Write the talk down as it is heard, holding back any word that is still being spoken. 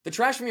The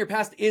trash from your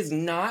past is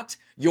not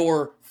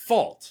your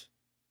fault,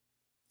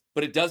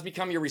 but it does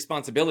become your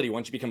responsibility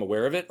once you become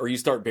aware of it, or you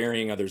start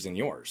burying others in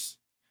yours,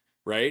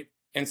 right?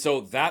 And so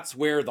that's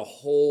where the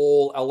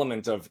whole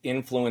element of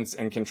influence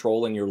and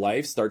control in your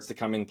life starts to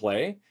come in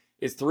play,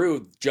 is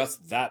through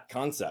just that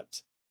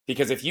concept.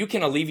 Because if you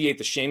can alleviate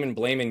the shame and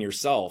blame in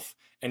yourself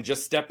and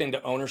just step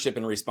into ownership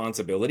and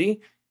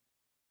responsibility,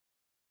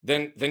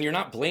 then you're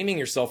not blaming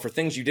yourself for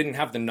things you didn't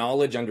have the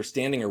knowledge,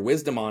 understanding, or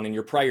wisdom on in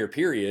your prior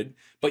period,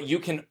 but you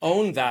can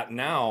own that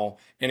now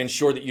and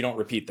ensure that you don't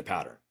repeat the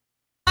pattern.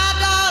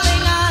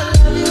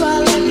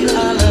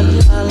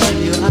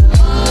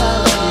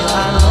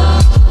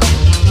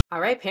 All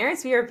right,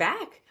 parents, we are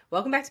back.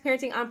 Welcome back to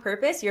Parenting on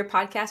Purpose, your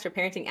podcast for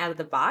parenting out of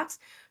the box.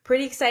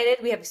 Pretty excited.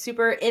 We have a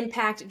super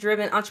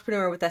impact-driven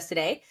entrepreneur with us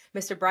today,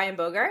 Mr. Brian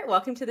Bogart.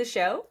 Welcome to the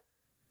show.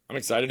 I'm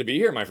excited to be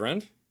here, my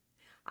friend.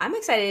 I'm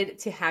excited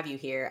to have you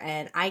here,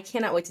 and I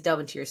cannot wait to delve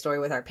into your story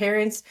with our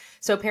parents.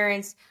 So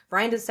parents,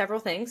 Brian does several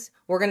things.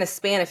 We're going to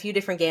span a few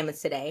different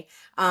gamuts today.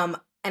 And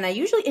I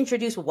usually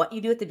introduce what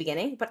you do at the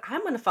beginning, but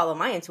I'm going to follow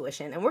my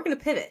intuition, and we're going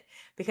to pivot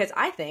because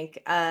I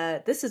think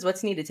this is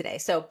what's needed today.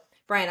 So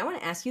Brian, I want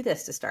to ask you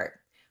this to start.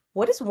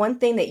 What is one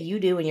thing that you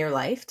do in your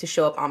life to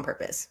show up on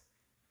purpose?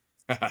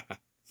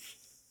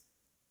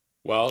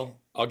 Well,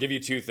 I'll give you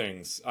two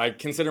things. I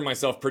consider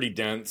myself pretty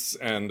dense,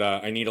 and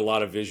I need a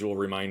lot of visual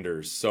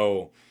reminders.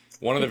 So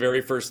one of the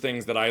very first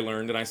things that I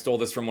learned, and I stole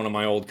this from one of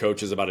my old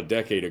coaches about a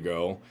decade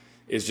ago,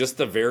 is just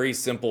the very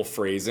simple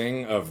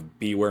phrasing of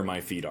be where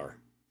my feet are.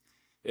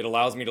 It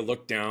allows me to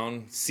look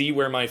down, see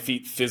where my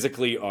feet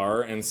physically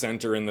are, and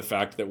center in the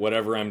fact that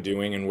whatever I'm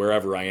doing and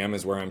wherever I am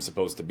is where I'm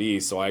supposed to be,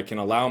 so I can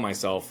allow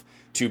myself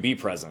to be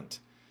present.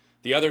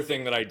 The other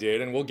thing that I did,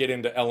 and we'll get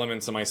into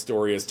elements of my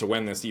story as to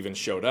when this even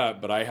showed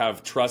up, but I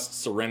have trust,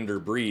 surrender,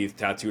 breathe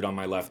tattooed on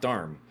my left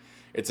arm.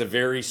 It's a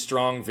very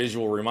strong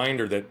visual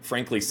reminder that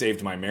frankly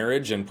saved my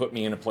marriage and put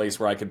me in a place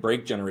where I could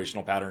break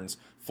generational patterns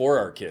for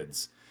our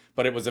kids.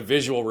 But it was a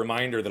visual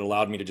reminder that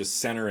allowed me to just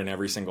center in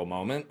every single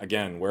moment.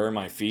 Again, where are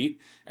my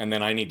feet? And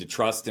then I need to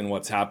trust in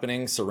what's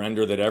happening,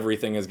 surrender that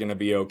everything is going to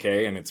be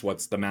okay, and it's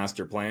what's the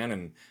master plan,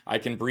 and I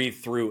can breathe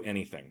through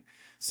anything.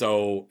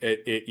 So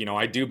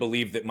I do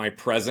believe that my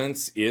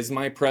presence is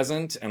my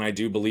present, and I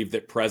do believe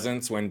that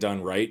presence, when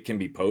done right, can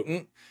be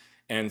potent.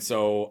 And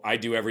so I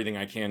do everything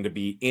I can to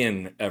be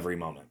in every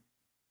moment.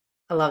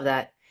 I love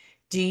that.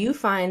 Do you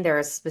find there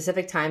are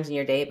specific times in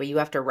your day, but you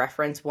have to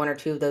reference one or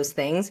two of those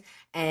things?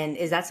 And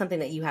is that something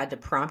that you had to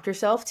prompt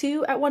yourself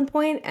to at one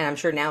point? And I'm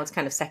sure now it's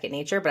kind of second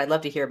nature, but I'd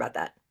love to hear about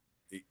that.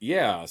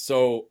 Yeah.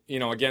 So,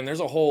 again, there's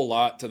a whole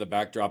lot to the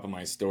backdrop of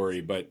my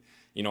story, but,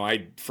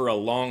 I, for a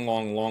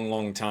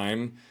long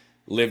time,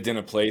 lived in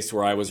a place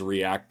where I was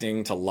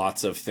reacting to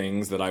lots of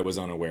things that I was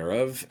unaware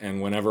of. And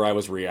whenever I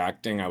was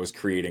reacting, I was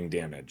creating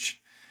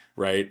damage.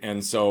 Right.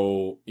 And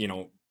so,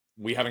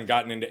 we haven't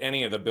gotten into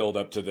any of the build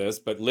up to this,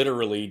 but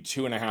literally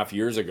 2.5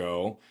 years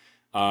ago,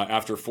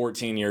 after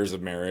 14 years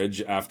of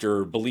marriage,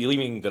 after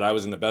believing that I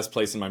was in the best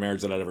place in my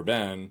marriage that I'd ever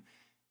been,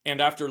 and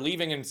after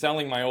leaving and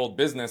selling my old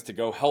business to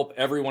go help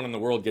everyone in the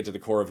world get to the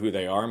core of who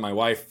they are, my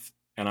wife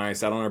and I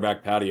sat on our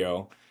back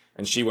patio,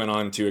 and she went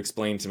on to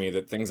explain to me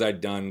that things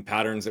I'd done,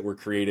 patterns that were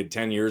created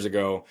 10 years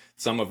ago,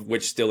 some of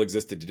which still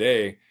existed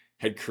today,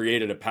 had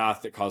created a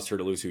path that caused her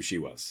to lose who she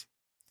was.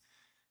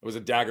 It was a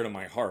dagger to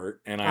my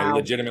heart, and I Wow.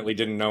 legitimately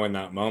didn't know in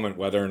that moment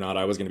whether or not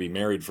I was going to be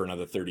married for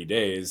another 30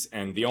 days.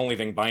 And the only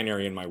thing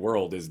binary in my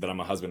world is that I'm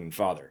a husband and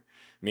father,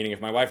 meaning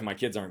if my wife and my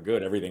kids aren't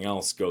good, everything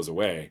else goes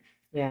away.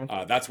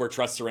 Yeah. That's where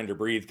Trust, Surrender,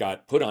 Breathe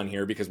got put on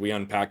here, because we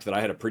unpacked that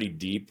I had a pretty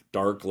deep,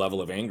 dark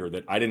level of anger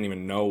that I didn't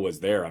even know was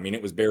there. I mean,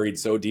 it was buried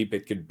so deep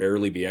it could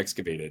barely be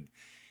excavated.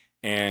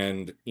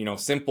 And,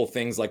 simple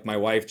things like my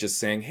wife just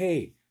saying,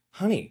 "Hey,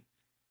 honey,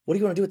 what do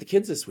you want to do with the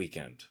kids this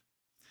weekend?"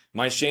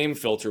 My shame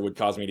filter would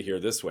cause me to hear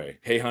this way: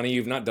 "Hey, honey,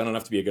 you've not done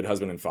enough to be a good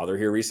husband and father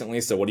here recently,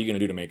 so what are you going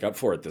to do to make up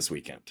for it this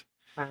weekend?"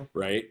 Wow.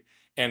 Right?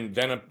 And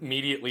then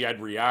immediately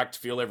I'd react,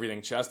 feel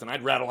everything chest, and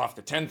I'd rattle off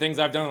the 10 things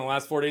I've done in the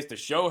last 4 days to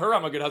show her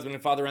I'm a good husband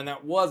and father, and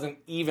that wasn't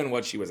even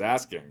what she was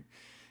asking.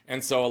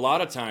 And so a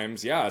lot of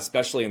times, yeah,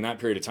 especially in that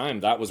period of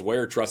time, that was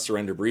where Trust,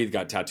 Surrender, Breathe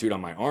got tattooed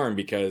on my arm,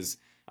 because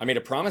I made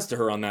a promise to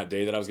her on that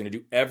day that I was going to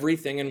do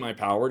everything in my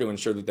power to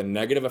ensure that the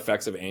negative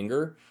effects of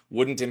anger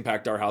wouldn't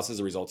impact our house as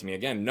a result of me,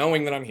 again,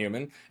 knowing that I'm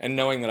human and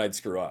knowing that I'd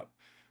screw up,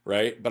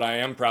 right? But I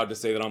am proud to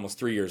say that almost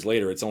 3 years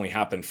later, it's only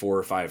happened 4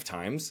 or 5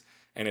 times,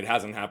 and it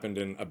hasn't happened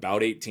in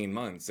about 18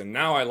 months. And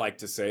now I like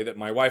to say that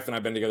my wife and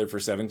I've been together for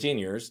 17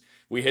 years.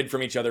 We hid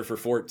from each other for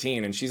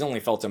 14, and she's only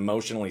felt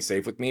emotionally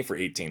safe with me for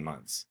 18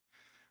 months.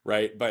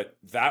 Right? But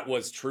that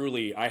was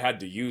truly, I had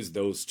to use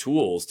those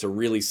tools to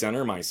really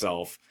center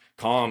myself,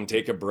 calm,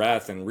 take a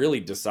breath, and really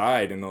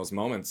decide in those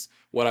moments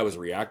what I was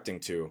reacting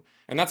to.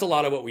 And that's a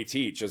lot of what we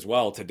teach as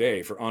well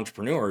today for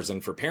entrepreneurs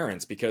and for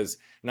parents, because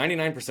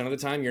 99% of the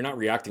time, you're not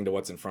reacting to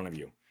what's in front of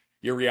you.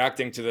 You're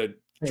reacting to the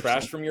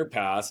trash from your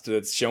past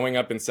that's showing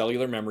up in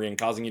cellular memory and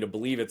causing you to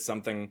believe it's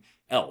something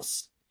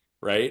else.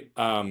 Right?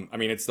 I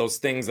mean, it's those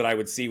things that I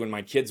would see when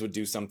my kids would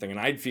do something and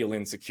I'd feel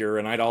insecure,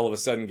 and I'd all of a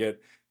sudden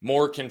get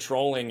more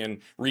controlling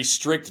and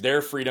restrict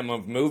their freedom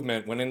of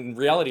movement, when in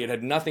reality it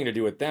had nothing to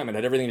do with them. It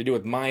had everything to do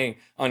with my Of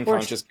course.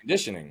 unconscious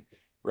conditioning,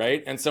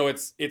 right? And so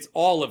it's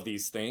all of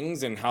these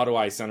things, and how do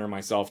I center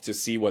myself to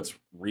see what's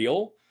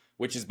real,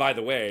 which is, by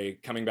the way,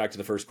 coming back to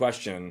the first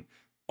question,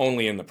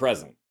 only in the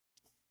present.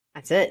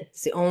 That's it.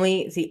 It's the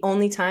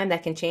only time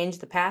that can change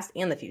the past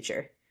and the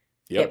future.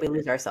 Yet Yep. we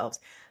lose ourselves.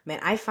 Man,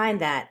 I find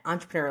that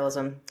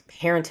entrepreneurialism,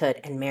 parenthood,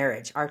 and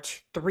marriage are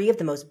three of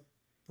the most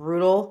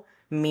brutal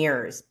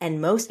mirrors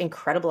and most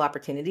incredible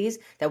opportunities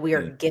that we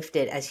are Mm.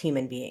 gifted as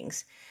human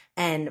beings.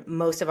 And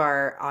most of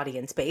our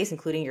audience base,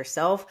 including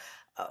yourself,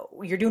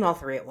 you're doing all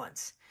three at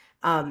once.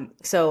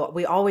 So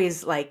we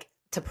always like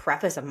to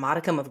preface a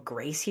modicum of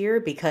grace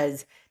here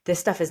because this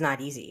stuff is not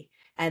easy.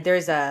 And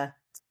there's a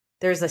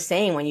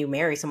saying, when you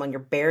marry someone, you're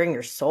bearing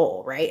your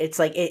soul, right? It's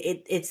like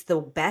it's the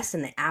best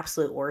and the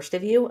absolute worst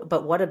of you,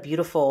 but what a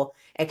beautiful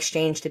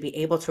exchange to be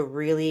able to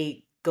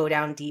really go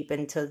down deep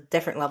into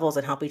different levels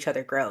and help each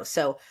other grow.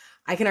 So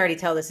I can already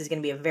tell this is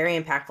going to be a very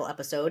impactful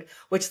episode,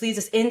 which leads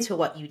us into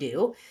what you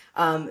do.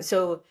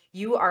 So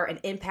you are an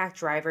impact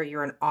driver,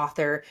 you're an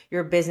author,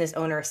 you're a business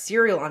owner, a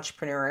serial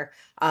entrepreneur,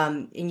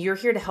 and you're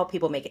here to help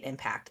people make an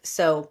impact.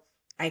 So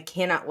I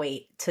cannot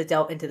wait to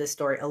delve into this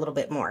story a little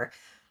bit more.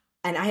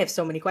 And I have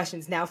so many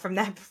questions now from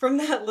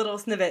that little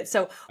snippet.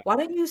 So why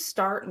don't you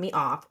start me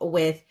off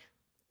with,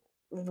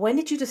 when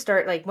did you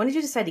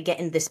decide to get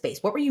in this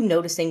space? What were you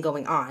noticing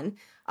going on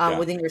Yeah.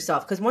 within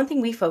yourself? Because one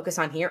thing we focus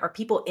on here are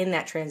people in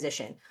that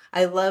transition.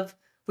 We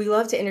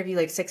love to interview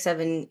like 6,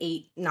 7,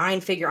 8,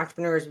 9 figure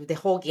entrepreneurs with the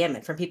whole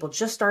gamut, from people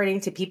just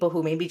starting to people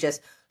who maybe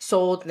just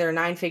sold their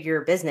 9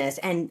 figure business,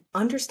 and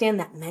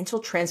understand that mental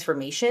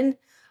transformation.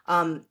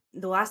 The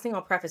last thing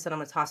I'll preface, and I'm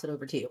going to toss it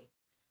over to you.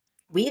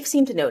 We have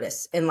seemed to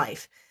notice in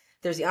life,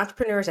 there's the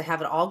entrepreneurs that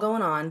have it all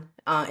going on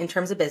in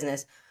terms of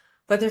business,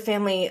 but their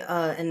family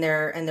and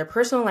their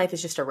personal life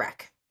is just a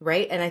wreck,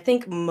 right? And I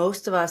think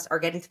most of us are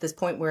getting to this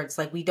point where it's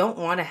like we don't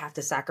want to have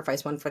to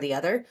sacrifice one for the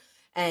other,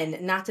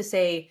 and not to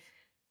say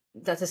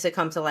that to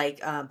succumb to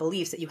like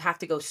beliefs that you have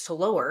to go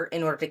slower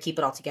in order to keep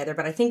it all together.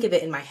 But I think of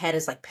it in my head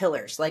as like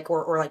pillars, like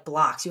or like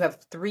blocks. You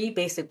have three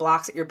basic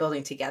blocks that you're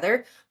building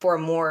together for a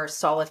more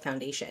solid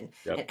foundation.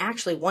 Yep. And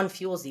actually, one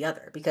fuels the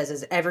other, because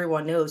as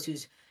everyone knows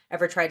who's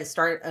ever tried to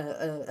start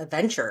a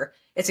venture,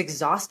 it's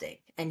exhausting,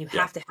 and you Yeah.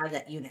 have to have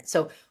that unit.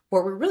 So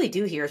what we really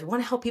do here is we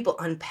want to help people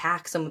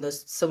unpack some of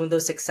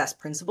those success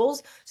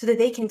principles so that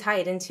they can tie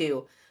it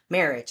into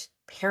marriage,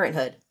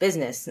 parenthood,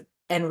 business,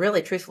 and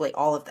really truthfully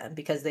all of them,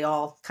 because they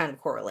all kind of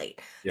correlate.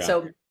 Yeah.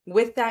 So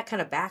with that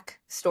kind of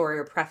backstory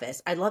or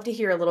preface, I'd love to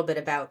hear a little bit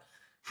about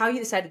how you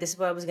decided this is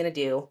what I was going to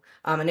do.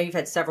 I know you've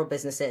had several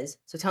businesses,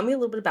 so tell me a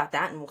little bit about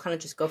that, and we'll kind of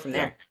just go from Yeah.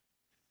 there.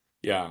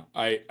 Yeah,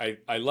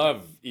 I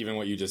love even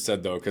what you just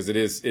said though, because it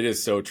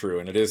is so true,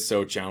 and it is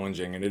so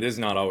challenging, and it is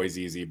not always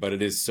easy, but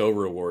it is so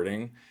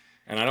rewarding.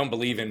 And I don't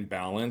believe in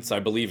balance. I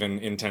believe in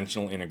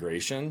intentional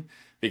integration,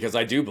 because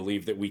I do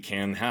believe that we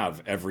can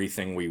have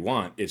everything we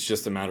want. It's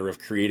just a matter of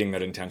creating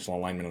that intentional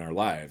alignment in our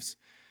lives.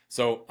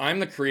 So I'm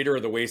the creator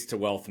of the Waste to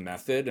Wealth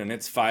method, and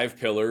it's 5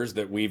 pillars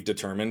that we've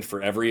determined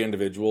for every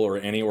individual or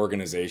any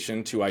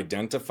organization to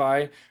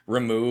identify,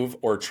 remove,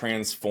 or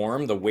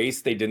transform the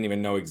waste they didn't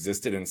even know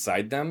existed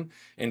inside them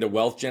into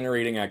wealth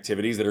generating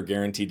activities that are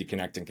guaranteed to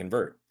connect and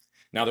convert.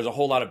 Now, there's a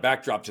whole lot of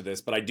backdrop to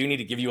this, but I do need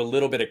to give you a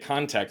little bit of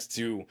context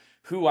to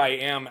who I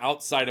am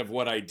outside of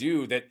what I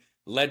do that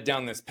led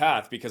down this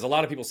path, because a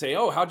lot of people say,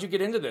 "Oh, how'd you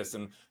get into this?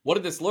 And what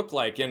did this look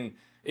like?" And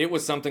it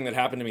was something that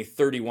happened to me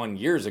 31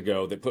 years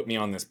ago that put me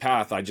on this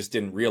path. I just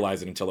didn't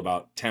realize it until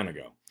about 10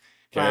 ago.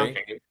 Wow.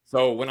 Okay.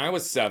 So when I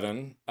was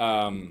 7,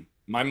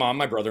 my mom,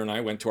 my brother, and I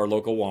went to our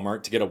local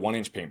Walmart to get a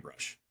 1-inch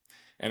paintbrush.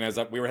 And as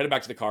we were headed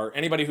back to the car,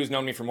 anybody who's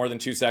known me for more than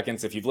 2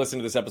 seconds, if you've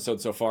listened to this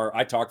episode so far,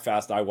 I talk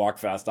fast, I walk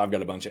fast, I've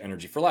got a bunch of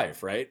energy for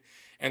life, right?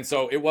 And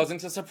so it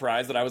wasn't a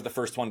surprise that I was the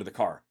first one to the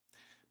car.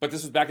 But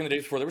this was back in the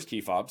days before there was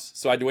key fobs.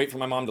 So I had to wait for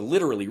my mom to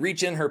literally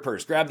reach in her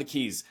purse, grab the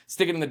keys,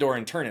 stick it in the door,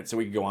 and turn it so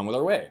we could go on with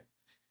our way.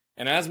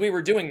 And as we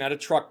were doing that, a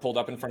truck pulled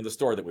up in front of the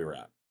store that we were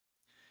at.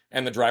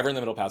 And the driver and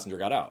the middle passenger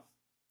got out.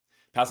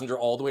 Passenger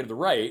all the way to the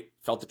right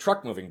felt the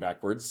truck moving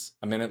backwards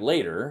a minute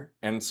later,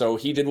 and so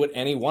he did what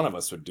any one of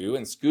us would do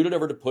and scooted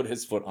over to put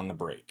his foot on the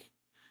brake.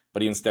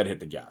 But he instead hit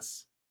the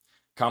gas.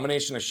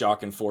 Combination of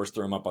shock and force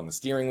threw him up on the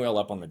steering wheel,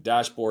 up on the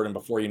dashboard, and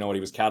before you know it,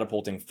 he was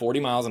catapulting 40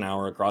 miles an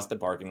hour across the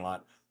parking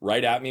lot,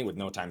 right at me with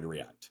no time to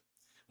react.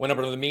 Went up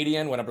to the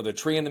median, went up to the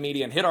tree in the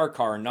median, hit our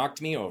car,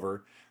 knocked me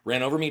over,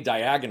 ran over me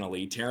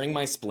diagonally, tearing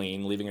my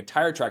spleen, leaving a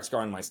tire track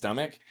scar on my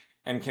stomach,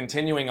 and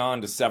continuing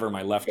on to sever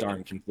my left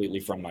arm completely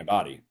from my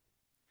body.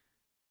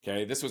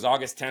 Okay, this was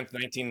August 10th,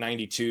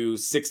 1992,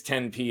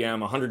 6:10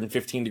 p.m.,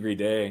 115-degree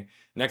day.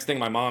 Next thing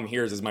my mom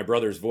hears is my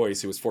brother's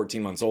voice, who was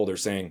 14 months older,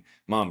 saying,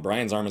 "Mom,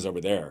 Brian's arm is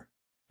over there."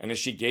 And as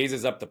she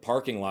gazes up the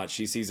parking lot,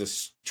 she sees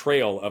a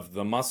trail of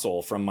the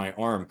muscle from my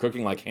arm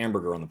cooking like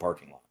hamburger on the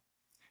parking lot.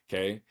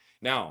 Okay,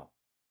 now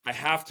I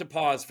have to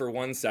pause for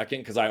 1 second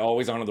because I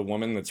always honor the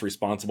woman that's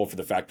responsible for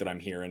the fact that I'm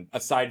here. And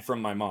aside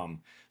from my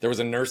mom, there was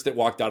a nurse that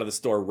walked out of the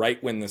store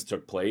right when this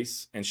took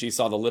place, and she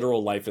saw the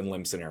literal life and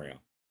limb scenario.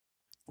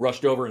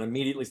 Rushed over and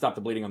immediately stopped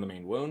the bleeding on the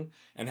main wound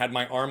and had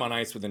my arm on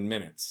ice within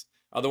minutes.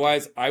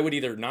 Otherwise, I would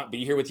either not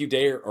be here with you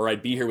today or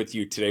I'd be here with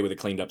you today with a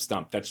cleaned up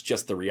stump. That's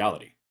just the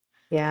reality.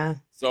 Yeah.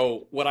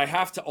 So what I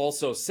have to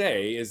also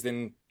say is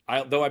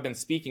though I've been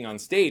speaking on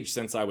stage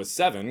since I was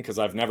 7, because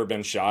I've never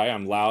been shy,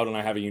 I'm loud, and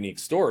I have a unique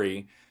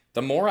story,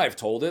 the more I've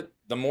told it,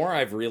 the more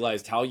I've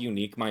realized how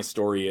unique my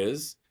story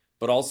is,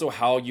 but also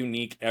how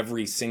unique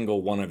every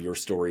single one of your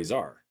stories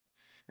are.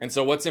 And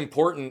so what's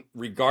important,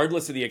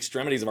 regardless of the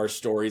extremities of our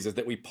stories, is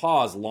that we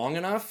pause long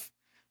enough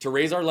to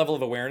raise our level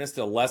of awareness to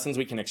the lessons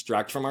we can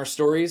extract from our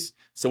stories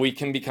so we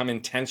can become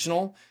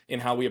intentional in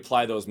how we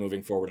apply those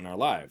moving forward in our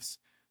lives.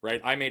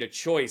 Right? I made a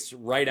choice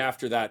right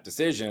after that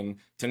decision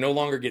to no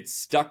longer get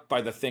stuck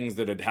by the things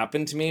that had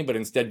happened to me, but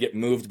instead get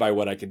moved by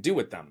what I could do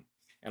with them.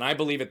 And I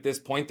believe at this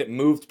point that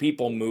moved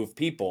people move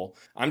people.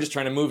 I'm just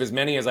trying to move as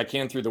many as I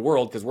can through the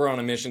world because we're on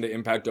a mission to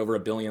impact over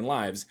 1 billion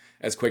lives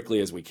as quickly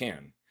as we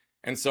can.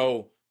 And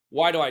so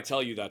why do I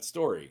tell you that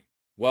story?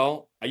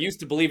 Well, I used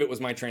to believe it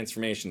was my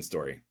transformation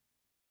story.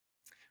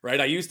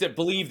 Right? I used to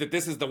believe that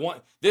this is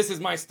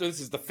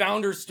the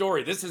founder's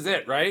story. This is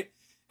it, right?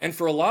 And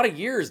for a lot of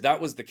years,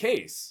 that was the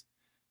case.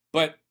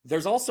 But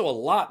there's also a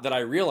lot that I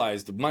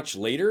realized much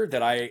later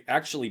that I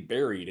actually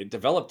buried. It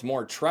developed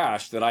more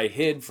trash that I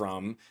hid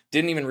from,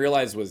 didn't even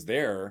realize was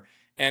there.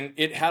 And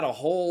it had a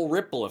whole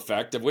ripple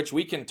effect of which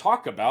we can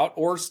talk about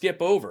or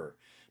skip over.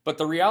 But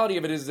the reality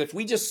of it is if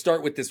we just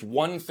start with this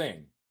one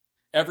thing,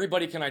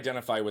 everybody can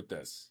identify with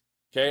this.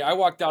 Okay, I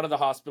walked out of the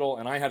hospital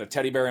and I had a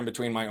teddy bear in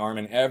between my arm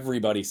and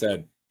everybody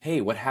said,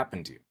 "Hey, what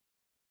happened to you?"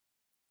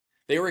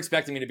 They were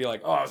expecting me to be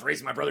like, "Oh, I was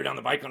racing my brother down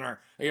the bike on our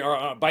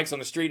bikes on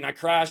the street and I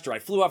crashed, or I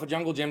flew off a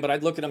jungle gym," but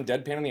I'd look at them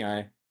deadpan in the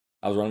eye.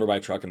 I was run over by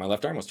a truck and my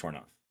left arm was torn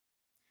off.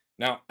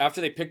 Now,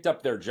 after they picked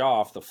up their jaw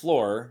off the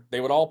floor,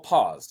 they would all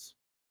pause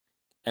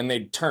and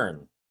they'd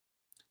turn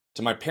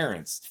to my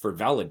parents for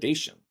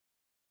validation,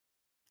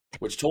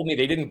 which told me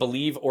they didn't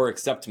believe or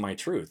accept my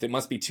truth. It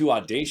must be too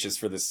audacious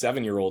for this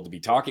 7-year-old to be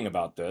talking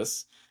about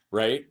this,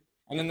 right?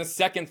 And then the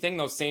second thing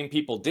those same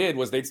people did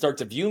was they'd start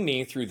to view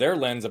me through their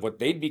lens of what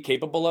they'd be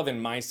capable of in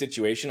my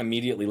situation,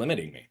 immediately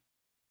limiting me.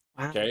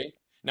 Wow. Okay.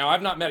 Now,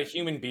 I've not met a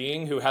human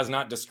being who has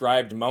not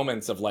described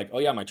moments of like, "Oh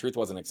yeah, my truth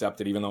wasn't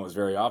accepted, even though it was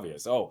very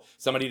obvious. Oh,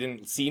 somebody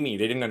didn't see me.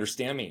 They didn't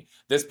understand me.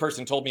 This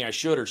person told me I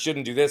should or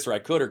shouldn't do this, or I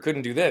could or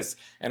couldn't do this."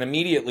 And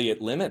immediately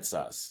it limits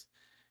us.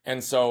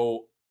 And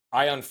so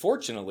I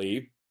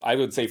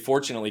would say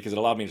fortunately, because it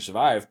allowed me to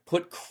survive,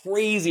 put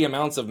crazy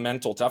amounts of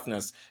mental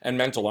toughness and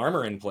mental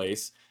armor in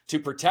place to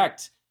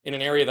protect in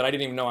an area that I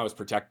didn't even know I was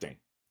protecting.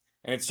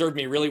 And it served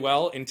me really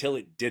well until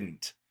it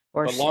didn't.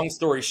 But long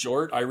story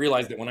short, I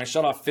realized that when I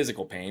shut off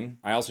physical pain,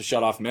 I also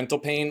shut off mental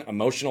pain,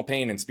 emotional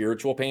pain, and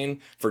spiritual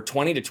pain for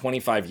 20 to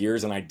 25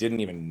 years, and I didn't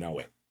even know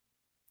it.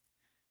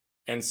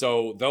 And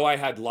so, though I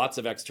had lots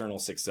of external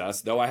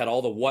success, though I had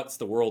all the what's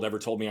the world ever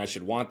told me I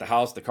should want, the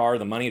house, the car,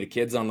 the money, the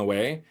kids on the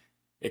way,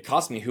 it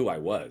cost me who I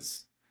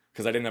was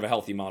because I didn't have a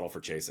healthy model for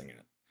chasing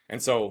it.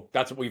 And so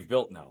that's what we've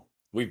built now.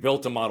 We've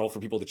built a model for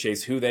people to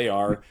chase who they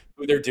are,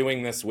 who they're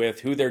doing this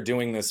with, who they're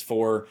doing this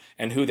for,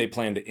 and who they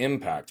plan to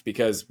impact.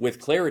 Because with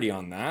clarity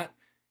on that,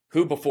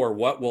 who before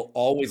what will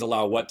always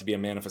allow what to be a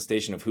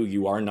manifestation of who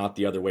you are, not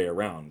the other way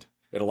around.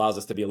 It allows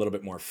us to be a little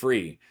bit more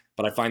free.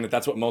 But I find that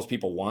that's what most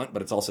people want,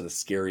 but it's also the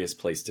scariest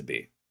place to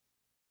be.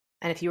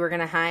 And if you were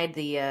going to hide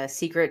the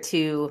secret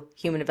to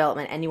human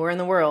development anywhere in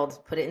the world,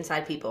 put it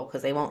inside people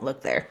because they won't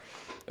look there.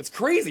 It's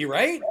crazy,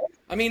 right?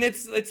 I mean,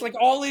 it's like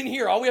all in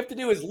here. All we have to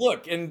do is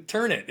look and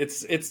turn it.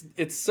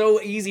 It's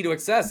so easy to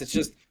access. It's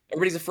just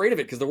everybody's afraid of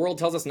it because the world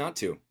tells us not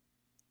to.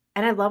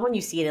 And I love when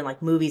you see it in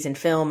like movies and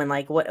film and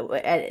like what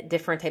at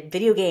different type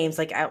video games.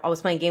 Like I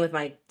was playing a game with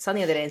my son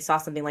the other day and saw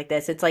something like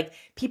this. It's like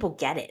people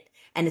get it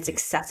and it's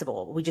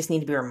accessible. We just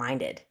need to be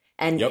reminded.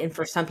 And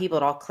for some people,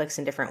 it all clicks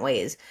in different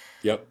ways.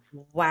 Yep.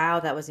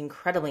 Wow, that was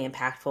incredibly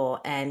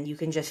impactful. And you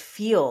can just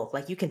feel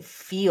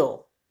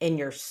in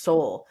your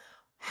soul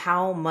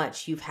how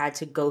much you've had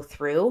to go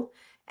through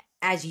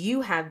as you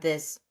have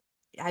this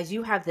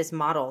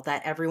model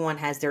that everyone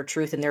has their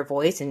truth and their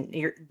voice,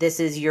 and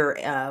this is your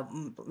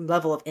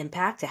level of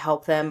impact to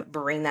help them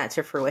bring that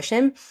to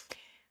fruition.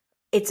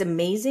 It's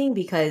amazing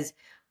because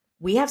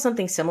we have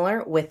something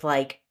similar with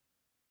like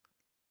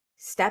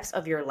steps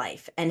of your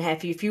life. And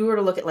if you were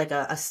to look at like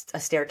a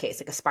staircase,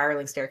 like a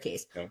spiraling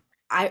staircase,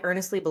 I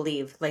earnestly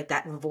believe like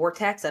that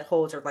vortex that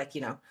holds, or like,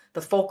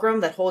 the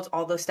fulcrum that holds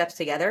all those steps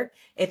together,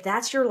 if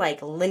that's your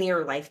like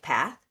linear life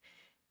path,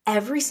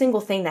 every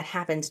single thing that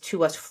happens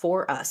to us,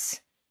 for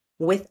us,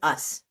 with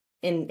us,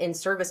 in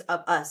service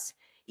of us,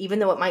 even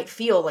though it might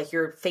feel like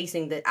you're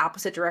facing the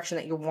opposite direction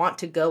that you want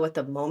to go at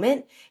the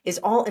moment, is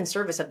all in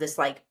service of this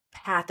like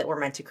path that we're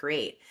meant to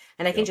create.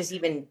 And I can just,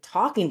 even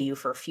talking to you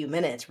for a few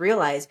minutes,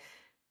 realize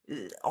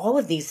all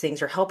of these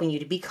things are helping you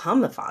to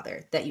become the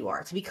father that you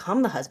are, to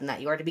become the husband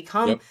that you are, to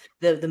become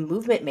Yep. the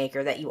movement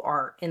maker that you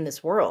are in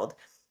this world.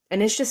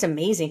 And it's just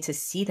amazing to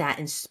see that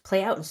and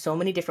play out in so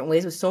many different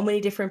ways with so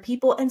many different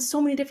people and so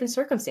many different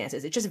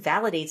circumstances. It just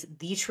validates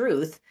the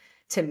truth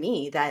to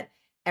me that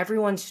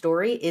everyone's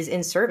story is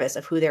in service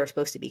of who they're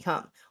supposed to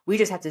become. We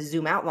just have to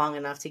zoom out long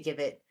enough to give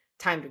it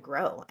time to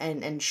grow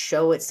and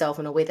show itself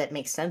in a way that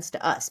makes sense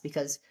to us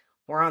because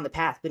we're on the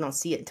path. We don't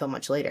see it until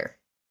much later.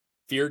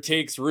 Fear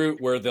takes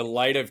root where the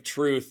light of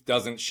truth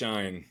doesn't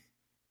shine.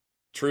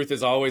 Truth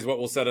is always what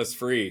will set us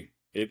free.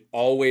 It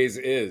always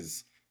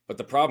is. But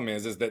the problem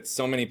is that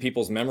so many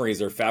people's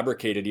memories are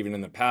fabricated even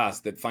in the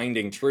past that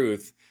finding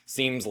truth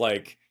seems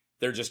like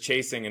they're just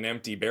chasing an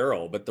empty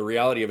barrel. But the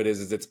reality of it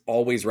is it's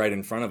always right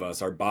in front of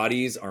us. Our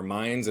bodies, our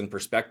minds, and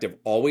perspective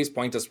always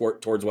point us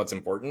towards what's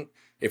important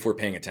if we're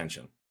paying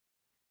attention.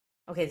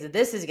 Okay, so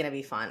this is going to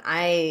be fun.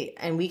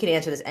 And we can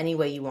answer this any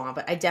way you want,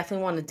 but I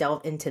definitely want to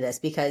delve into this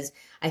because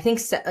I think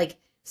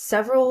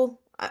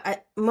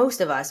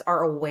most of us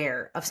are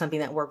aware of something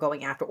that we're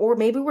going after, or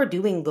maybe we're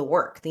doing the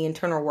work, the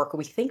internal work, or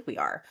we think we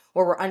are,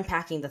 or we're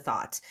unpacking the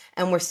thoughts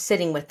and we're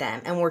sitting with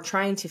them and we're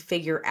trying to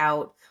figure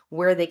out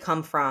where they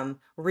come from,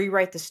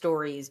 rewrite the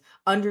stories,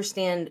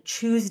 understand,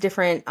 choose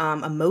different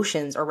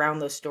emotions around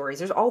those stories.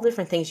 There's all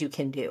different things you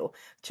can do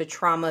to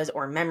traumas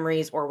or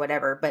memories or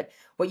whatever. But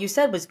what you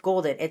said was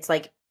golden. It's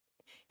like,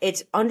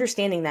 it's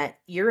understanding that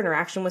your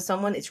interaction with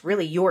someone, it's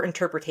really your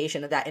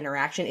interpretation of that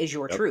interaction is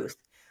your Yep. truth.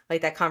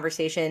 Like that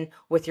conversation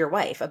with your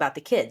wife about the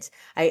kids.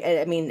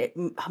 I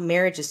mean,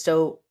 marriage is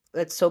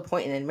that's so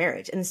poignant in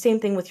marriage. And the same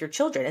thing with your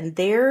children, and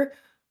their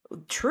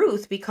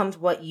truth becomes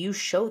what you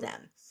show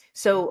them.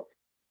 So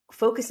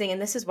focusing, and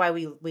this is why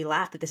we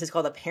laugh that this is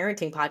called a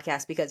parenting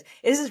podcast, because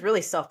this is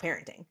really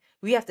self-parenting.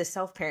 We have to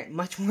self-parent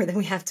much more than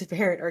we have to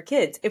parent our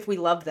kids if we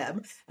love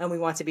them and we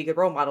want to be good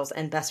role models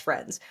and best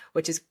friends,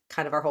 which is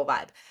kind of our whole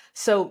vibe.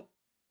 So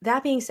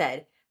that being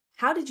said,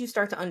 how did you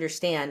start to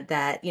understand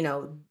that,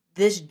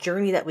 this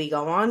journey that we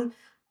go on,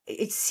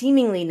 it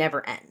seemingly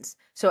never ends?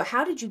 So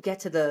how did you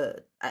get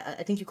to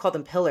I think you call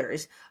them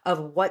pillars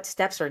of what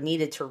steps are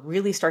needed to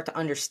really start to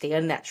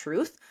understand that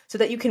truth so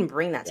that you can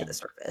bring that to the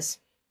surface?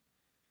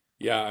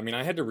 Yeah, I mean,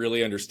 I had to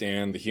really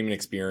understand the human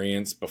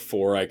experience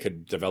before I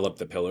could develop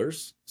the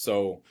pillars.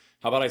 So,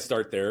 how about I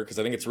start there? Because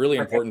I think it's really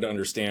Perfect. important to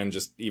understand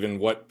just even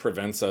what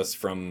prevents us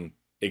from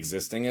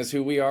existing as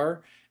who we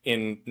are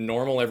in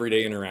normal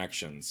everyday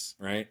interactions,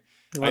 right?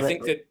 I Love it.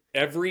 think that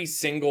every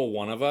single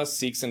one of us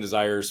seeks and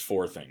desires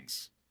four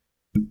things.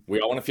 We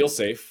all want to feel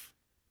safe.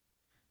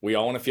 We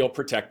all want to feel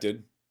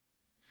protected.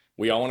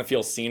 We all want to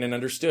feel seen and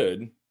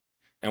understood.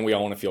 And we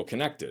all want to feel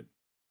connected.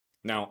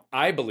 Now,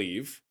 I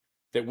believe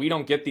that we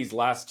don't get these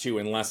last two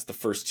unless the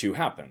first two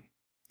happen,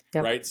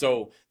 Yep. right?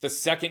 So the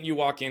second you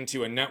walk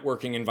into a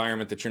networking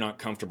environment that you're not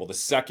comfortable, the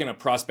second a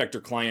prospect or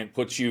client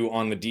puts you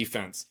on the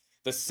defense,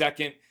 the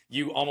second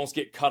you almost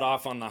get cut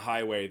off on the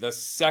highway, the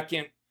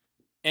second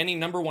any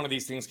number one of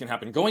these things can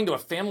happen. Going to a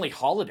family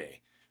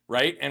holiday,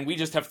 right? And we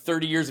just have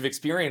 30 years of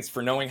experience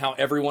for knowing how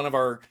every one of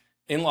our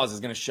in-laws is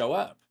going to show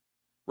up,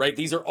 right?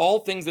 These are all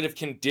things that have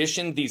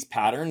conditioned these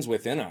patterns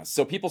within us.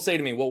 So people say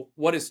to me, well,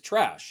 what is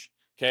trash?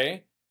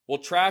 Okay. Well,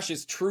 trash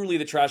is truly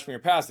the trash from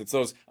your past. It's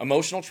those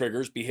emotional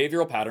triggers,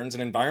 behavioral patterns,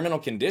 and environmental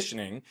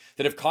conditioning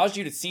that have caused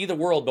you to see the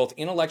world both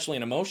intellectually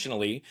and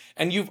emotionally.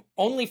 And you've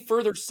only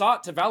further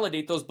sought to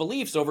validate those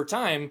beliefs over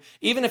time,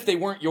 even if they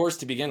weren't yours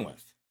to begin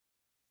with.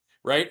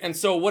 Right? And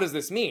so what does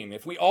this mean?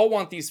 If we all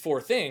want these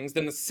four things,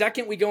 then the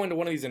second we go into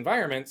one of these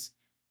environments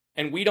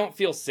and we don't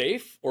feel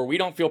safe or we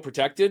don't feel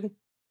protected,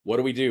 what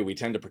do? We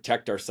tend to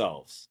protect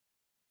ourselves.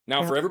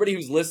 Now, for everybody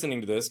who's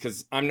listening to this,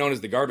 because I'm known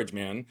as the garbage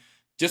man,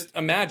 just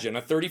imagine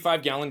a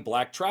 35-gallon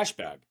black trash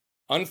bag.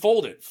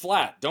 Unfold it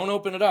flat. Don't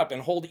open it up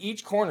and hold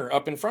each corner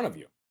up in front of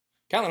you.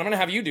 Callan, I'm going to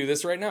have you do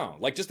this right now.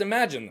 Like, just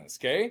imagine this,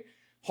 okay?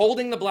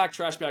 Holding the black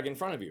trash bag in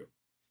front of you.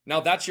 Now,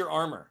 that's your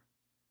armor.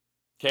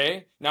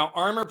 Okay? Now,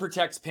 armor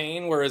protects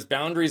pain, whereas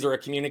boundaries are a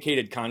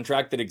communicated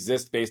contract that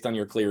exists based on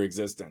your clear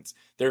existence.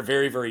 They're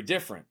very, very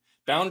different.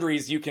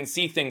 Boundaries, you can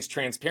see things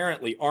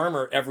transparently.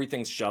 Armor,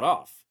 everything's shut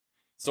off.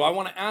 So I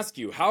want to ask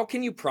you, how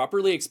can you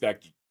properly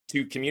expect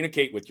to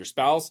communicate with your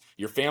spouse,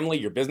 your family,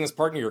 your business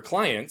partner, your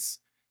clients,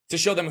 to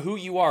show them who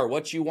you are,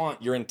 what you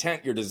want, your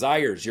intent, your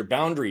desires, your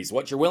boundaries,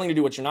 what you're willing to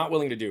do, what you're not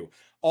willing to do,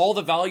 all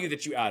the value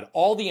that you add,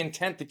 all the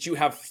intent that you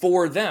have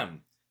for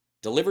them,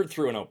 delivered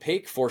through an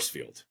opaque force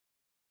field?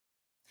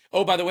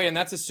 Oh, by the way, and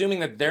that's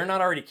assuming that they're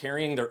not already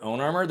carrying their own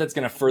armor that's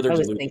going to further I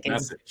was dilute the thinking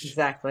message.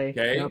 exactly.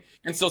 Okay. Yep.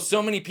 And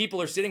so many people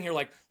are sitting here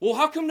like, well,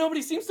 how come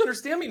nobody seems to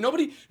understand me?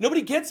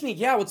 Nobody gets me.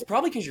 Yeah, well, it's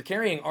probably because you're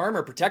carrying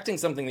armor protecting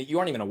something that you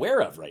aren't even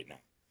aware of right now.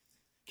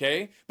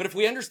 Okay. But if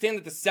we understand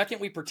that the second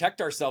we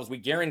protect ourselves, we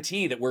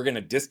guarantee that we're going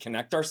to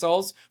disconnect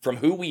ourselves from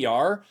who we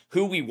are,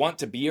 who we want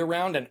to be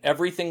around, and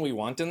everything we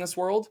want in this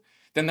world,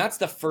 then that's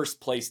the first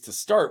place to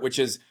start, which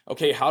is,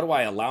 okay, how do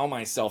I allow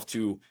myself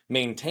to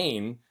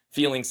maintain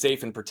feeling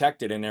safe and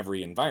protected in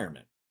every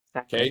environment?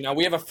 Exactly. Okay, now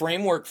we have a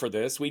framework for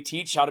this. We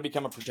teach how to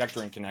become a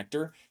protector and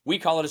connector. We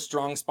call it a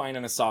strong spine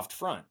and a soft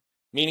front.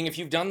 Meaning, if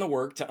you've done the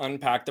work to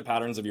unpack the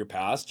patterns of your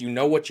past, you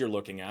know what you're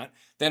looking at,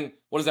 then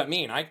what does that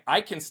mean?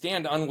 I can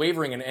stand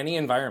unwavering in any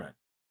environment.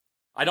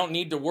 I don't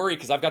need to worry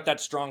because I've got that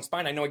strong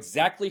spine. I know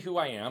exactly who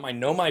I am. I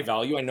know my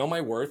value. I know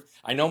my worth.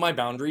 I know my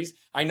boundaries.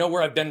 I know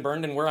where I've been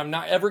burned and where I'm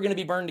not ever going to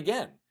be burned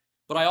again.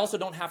 But I also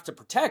don't have to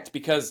protect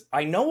because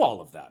I know all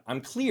of that.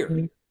 I'm clear.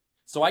 Mm-hmm.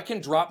 So I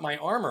can drop my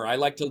armor. I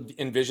like to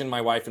envision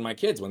my wife and my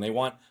kids when they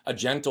want a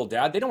gentle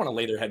dad. They don't want to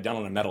lay their head down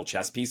on a metal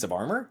chest piece of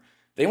armor.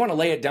 They want to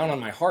lay it down on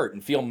my heart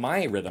and feel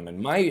my rhythm and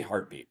my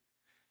heartbeat.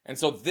 And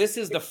so this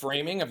is the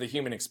framing of the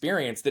human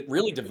experience that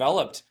really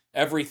developed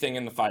everything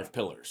in the 5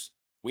 pillars.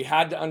 We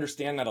had to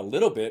understand that a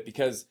little bit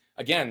because,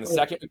 again, the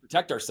second we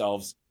protect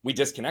ourselves, we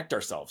disconnect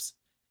ourselves.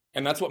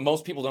 And that's what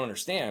most people don't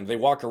understand. They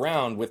walk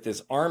around with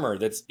this armor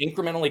that's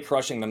incrementally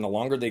crushing them the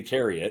longer they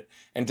carry it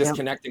and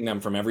disconnecting them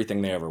from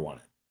everything they ever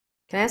wanted.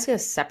 Can I ask you a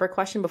separate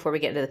question before we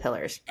get into the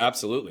pillars?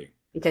 Absolutely.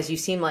 Because you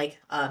seem like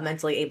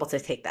mentally able to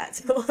take that.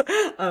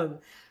 So,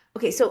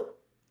 okay, so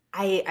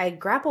I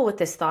grapple with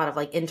this thought of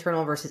like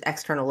internal versus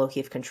external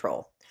locus of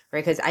control,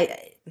 right? Because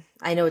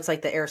I know it's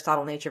like the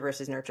Aristotle nature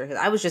versus nurture. Because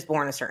I was just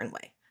born a certain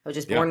way. I was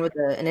just born with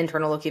an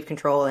internal locus of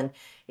control, and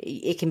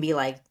it can be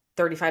like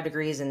 35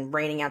 degrees and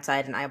raining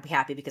outside, and I'll be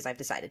happy because I've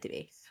decided to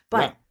be.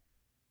 But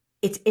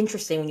it's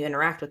interesting when you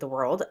interact with the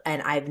world,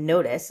 and I've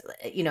noticed,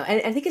 and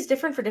I think it's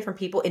different for different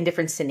people in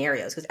different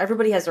scenarios because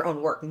everybody has their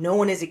own work. No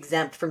one is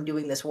exempt from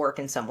doing this work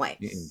in some way.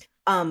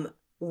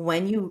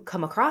 When you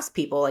come across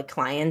people like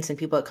clients and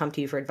people that come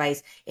to you for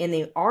advice, and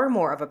they are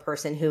more of a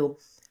person who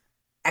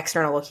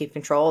external locus of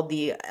control,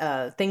 the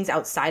things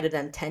outside of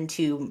them tend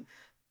to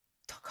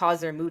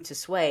cause their mood to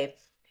sway.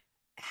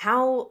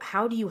 How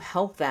do you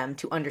help them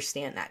to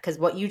understand that? Because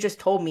what you just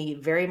told me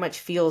very much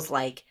feels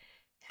like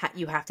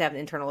you have to have an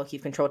internal locus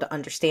of control to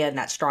understand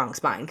that strong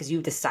spine because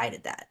you've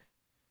decided that.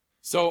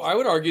 So I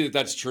would argue that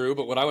that's true,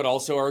 but what I would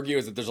also argue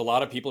is that there's a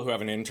lot of people who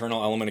have an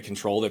internal element of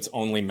control that's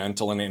only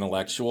mental and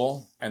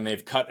intellectual, and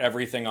they've cut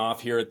everything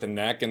off here at the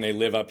neck and they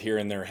live up here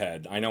in their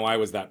head. I know I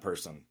was that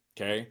person,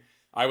 okay?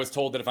 I was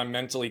told that if I'm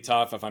mentally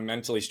tough, if I'm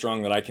mentally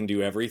strong, that I can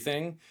do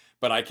everything.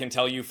 But I can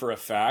tell you for a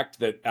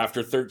fact that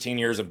after 13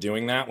 years of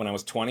doing that, when I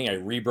was 20, I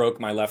re-broke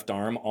my left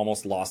arm,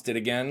 almost lost it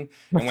again,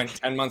 and went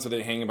 10 months with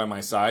it hanging by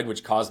my side,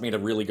 which caused me to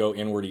really go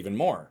inward even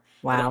more.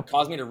 Wow. It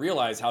caused me to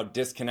realize how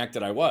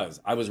disconnected I was.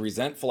 I was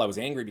resentful. I was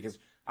angry because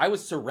I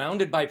was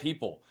surrounded by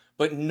people,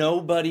 but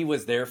nobody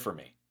was there for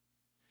me.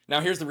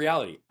 Now, here's the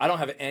reality. I don't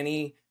have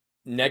any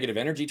negative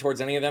energy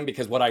towards any of them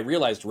because what I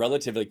realized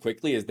relatively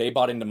quickly is they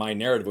bought into my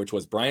narrative, which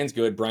was Brian's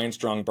good, Brian's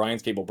strong,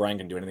 Brian's capable, Brian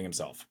can do anything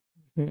himself.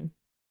 Mm-hmm.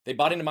 They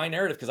bought into my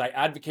narrative because I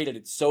advocated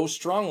it so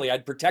strongly.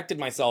 I'd protected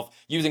myself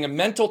using a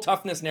mental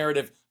toughness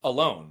narrative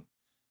alone.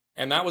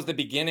 And that was the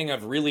beginning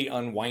of really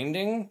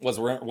unwinding, was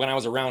when I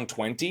was around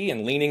 20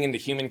 and leaning into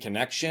human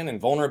connection and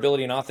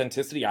vulnerability and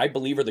authenticity, I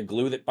believe are the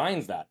glue that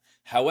binds that.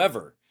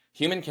 However,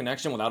 human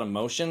connection without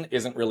emotion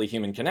isn't really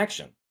human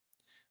connection,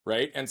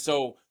 right? And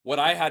so what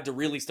I had to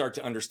really start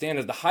to understand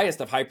is the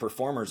highest of high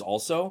performers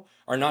also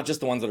are not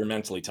just the ones that are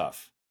mentally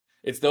tough.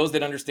 It's those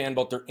that understand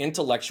both their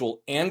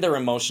intellectual and their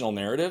emotional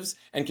narratives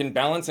and can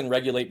balance and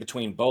regulate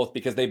between both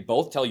because they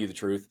both tell you the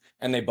truth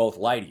and they both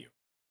lie to you.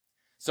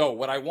 So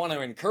what I want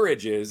to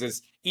encourage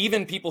is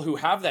even people who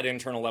have that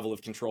internal level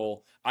of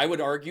control, I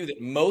would argue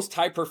that most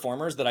high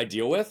performers that I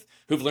deal with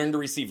who've learned to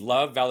receive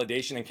love,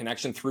 validation, and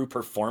connection through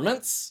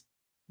performance,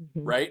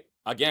 right?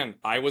 Again,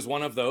 I was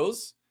one of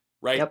those,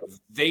 right? Yep.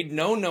 They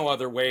know no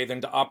other way than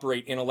to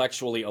operate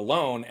intellectually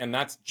alone, and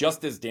that's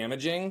just as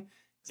damaging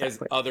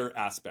as other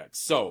aspects.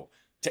 So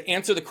to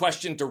answer the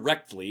question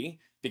directly,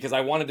 because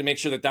I wanted to make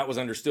sure that that was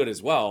understood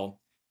as well,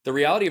 the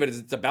reality of it is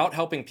it's about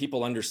helping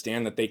people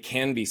understand that they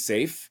can be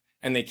safe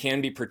and they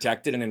can be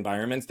protected in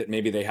environments that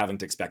maybe they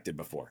haven't expected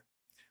before,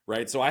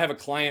 right? So I have a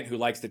client who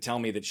likes to tell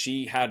me that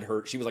she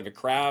was like a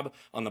crab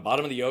on the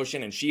bottom of the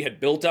ocean and she had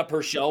built up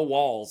her shell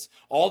walls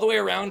all the way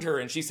around her.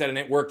 And she said, and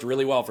it worked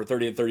really well for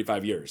 30 to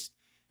 35 years.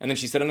 And then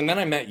she said, and then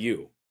I met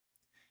you.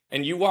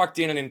 And you walked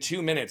in and in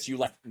 2 minutes, you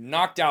like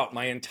knocked out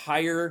my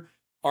entire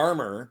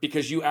armor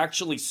because you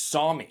actually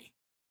saw me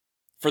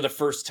for the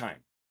first time.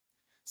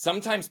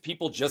 Sometimes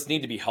people just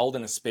need to be held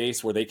in a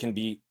space where they can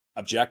be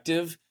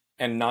objective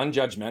and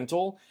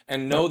non-judgmental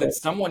and know that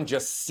someone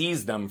just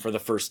sees them for the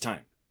first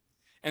time.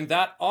 And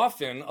that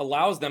often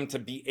allows them to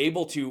be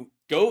able to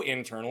go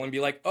internal and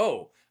be like,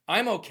 oh,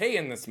 I'm okay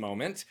in this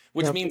moment,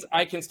 which means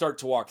I can start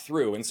to walk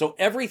through. And so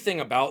everything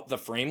about the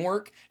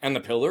framework and the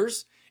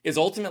pillars is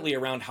ultimately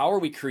around how are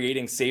we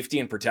creating safety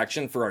and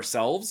protection for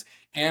ourselves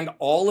and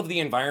all of the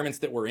environments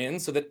that we're in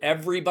so that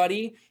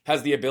everybody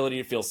has the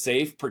ability to feel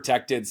safe,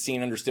 protected,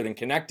 seen, understood, and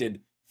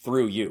connected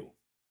through you.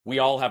 We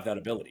all have that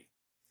ability.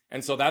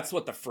 And so that's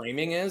what the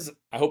framing is.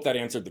 I hope that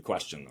answered the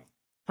question,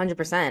 though.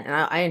 100%. And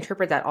I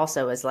interpret that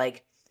also as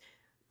like,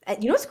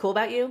 you know what's cool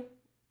about you?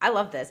 I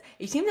love this.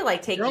 You seem to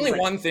like take. There's only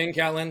one thing,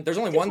 Catlin. There's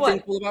only one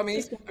thing cool about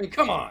me. I mean,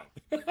 come on.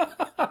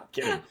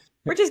 Kidding.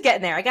 We're just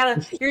getting there. I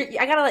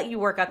gotta let you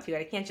work up to it.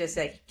 I can't just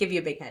like give you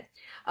a big head.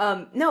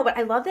 No, but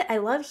I love that. I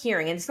love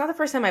hearing, and it's not the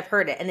first time I've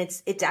heard it, and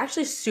it's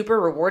actually super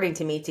rewarding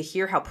to me to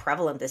hear how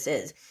prevalent this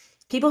is.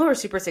 People who are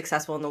super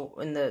successful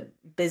in the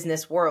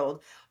business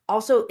world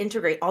also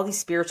integrate all these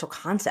spiritual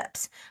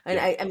concepts, and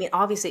Yeah. I mean,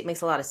 obviously, it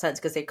makes a lot of sense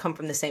because they come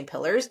from the same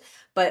pillars.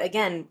 But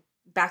again,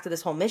 back to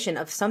this whole mission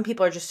of some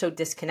people are just so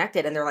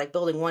disconnected, and they're like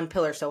building one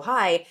pillar so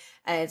high,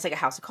 and it's like a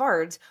house of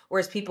cards.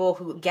 Whereas people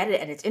who get it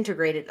and it's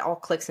integrated, it all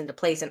clicks into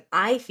place. And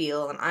I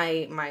feel,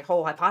 and my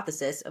whole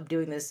hypothesis of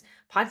doing this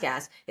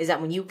podcast is that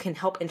when you can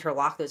help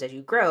interlock those as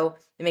you grow,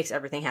 it makes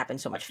everything happen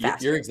so much You're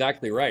faster.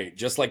 exactly right.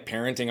 Just like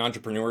parenting,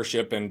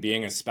 entrepreneurship, and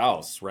being a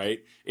spouse,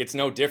 right? It's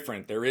no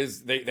different.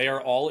 They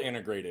are all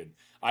integrated.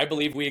 I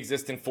believe we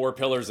exist in four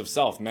pillars of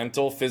self: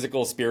 mental,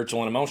 physical, spiritual,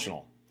 and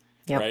emotional,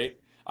 Yep. right?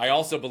 I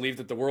also believe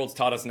that the world's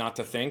taught us not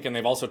to think, and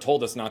they've also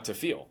told us not to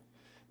feel.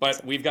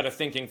 But we've got a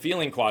thinking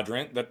feeling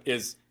quadrant that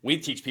is, we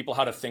teach people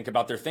how to think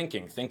about their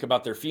thinking, think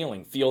about their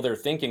feeling, feel their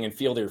thinking, and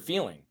feel their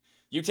feeling.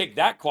 You take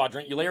that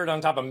quadrant, you layer it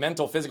on top of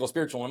mental, physical,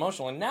 spiritual, and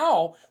emotional, and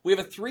now we have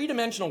a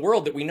three-dimensional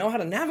world that we know how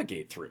to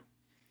navigate through.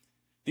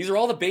 These are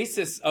all the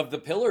basis of the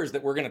pillars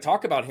that we're going to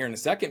talk about here in a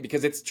second,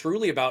 because it's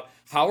truly about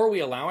how are we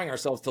allowing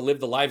ourselves to live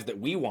the lives that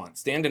we want,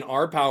 stand in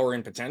our power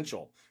and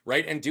potential,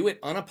 right? And do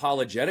it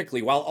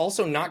unapologetically while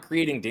also not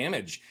creating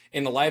damage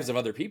in the lives of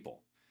other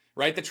people,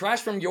 right? The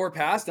trash from your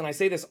past, and I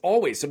say this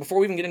always, so before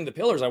we even get into the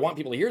pillars, I want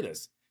people to hear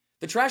this.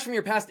 The trash from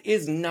your past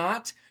is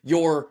not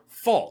your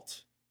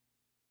fault,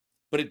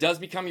 but it does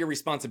become your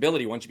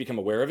responsibility once you become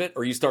aware of it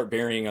or you start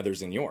burying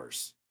others in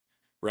yours,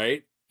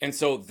 right? And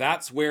so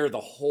that's where the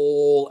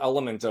whole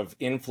element of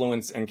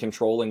influence and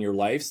control in your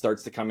life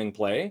starts to come in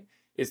play,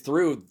 is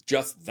through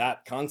just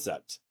that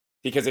concept.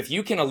 Because if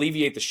you can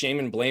alleviate the shame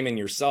and blame in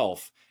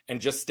yourself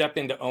and just step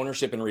into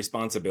ownership and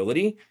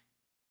responsibility,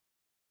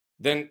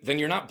 then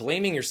you're not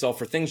blaming yourself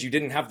for things you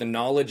didn't have the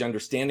knowledge,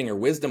 understanding, or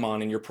wisdom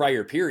on in your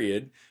prior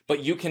period,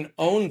 but you can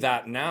own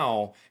that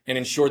now and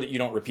ensure that you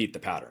don't repeat the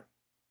pattern.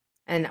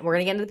 And we're going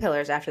to get into the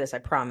pillars after this, I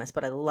promise.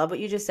 But I love what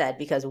you just said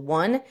because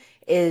one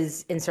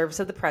is in service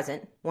of the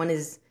present, one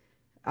is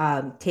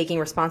taking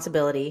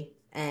responsibility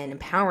and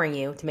empowering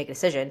you to make a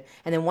decision.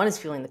 And then one is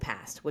feeling the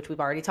past, which we've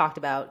already talked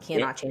about, Yep.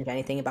 cannot change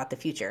anything about the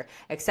future,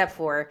 except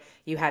for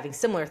you having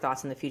similar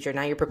thoughts in the future.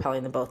 Now you're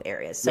propelling them both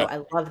areas. So Yep.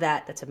 I love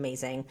that. That's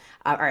amazing.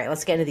 All right,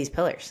 let's get into these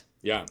pillars.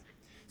 Yeah.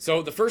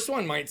 So the first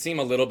one might seem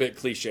a little bit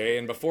cliche.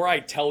 And before I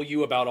tell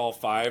you about all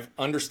five,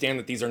 understand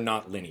that these are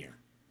not linear.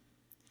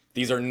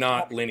 These are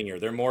not linear.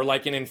 They're more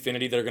like an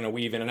infinity. They're going to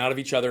weave in and out of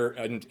each other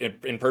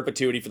in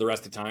perpetuity for the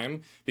rest of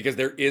time, because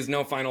there is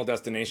no final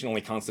destination,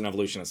 only constant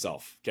evolution of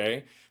self.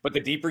 Okay. But the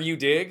deeper you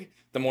dig,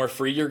 the more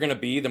free you're going to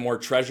be, the more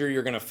treasure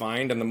you're going to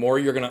find, and the more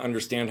you're going to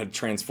understand how to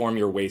transform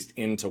your waste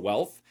into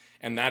wealth.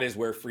 And that is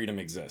where freedom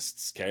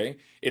exists. Okay.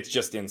 It's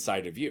just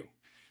inside of you.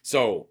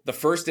 So the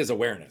first is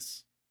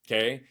awareness.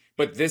 Okay.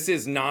 But this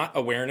is not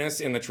awareness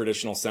in the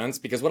traditional sense,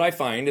 because what I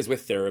find is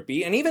with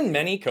therapy and even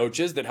many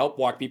coaches that help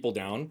walk people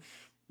down,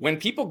 when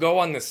people go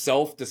on this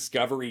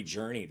self-discovery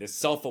journey, this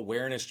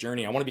self-awareness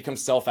journey, I want to become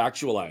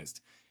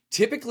self-actualized.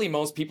 Typically,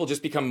 most people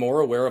just become more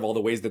aware of all the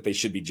ways that they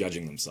should be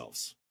judging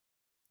themselves.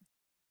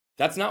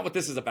 That's not what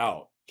this is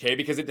about, okay?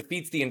 Because it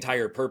defeats the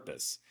entire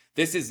purpose.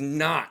 This is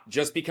not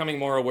just becoming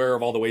more aware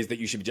of all the ways that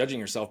you should be judging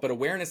yourself, but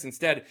awareness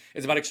instead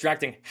is about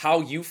extracting how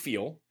you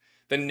feel,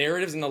 the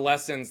narratives and the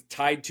lessons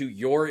tied to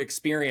your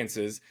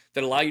experiences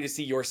that allow you to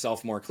see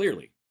yourself more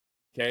clearly,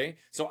 okay?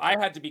 So I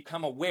had to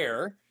become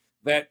aware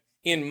that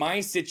in my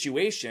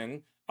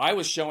situation, I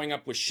was showing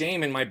up with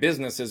shame in my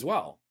business as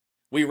well.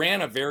 We ran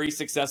a very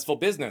successful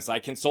business. I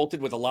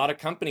consulted with a lot of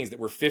companies that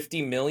were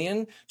 50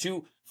 million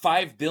to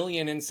 5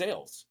 billion in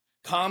sales,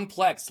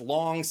 complex,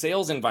 long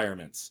sales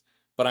environments.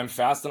 But I'm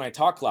fast and I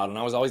talk loud, and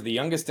I was always the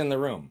youngest in the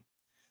room.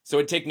 So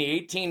it'd take me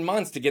 18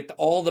 months to get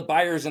all the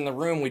buyers in the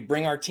room. We'd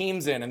bring our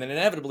teams in, and then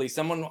inevitably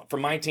someone from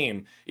my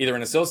team, either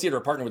an associate or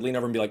a partner, would lean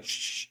over and be like,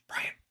 shh,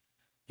 Brian,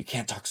 you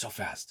can't talk so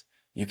fast.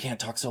 You can't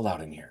talk so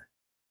loud in here.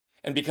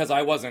 And because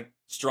I wasn't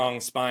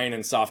strong spine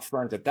and soft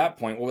front at that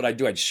point, what would I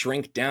do? I'd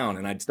shrink down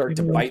and I'd start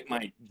to Mhm. bite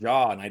my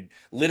jaw, and I'd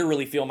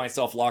literally feel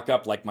myself lock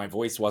up like my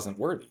voice wasn't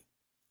worthy.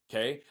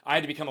 Okay. I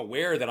had to become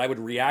aware that I would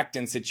react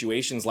in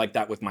situations like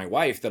that with my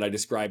wife that I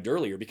described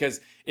earlier,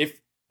 because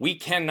if we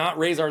cannot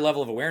raise our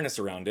level of awareness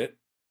around it,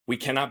 we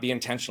cannot be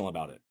intentional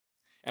about it.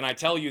 And I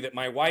tell you that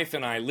my wife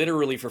and I,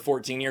 literally for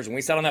 14 years, when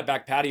we sat on that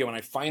back patio and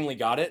I finally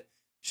got it,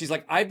 she's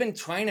like, I've been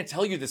trying to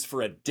tell you this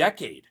for a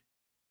decade.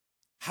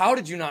 How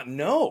did you not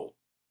know?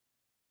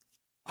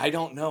 I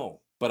don't know,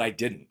 but I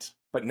didn't.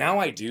 But now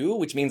I do,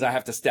 which means I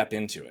have to step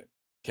into it.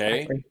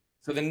 Okay. Exactly.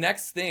 So the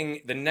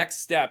next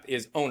step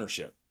is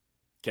ownership.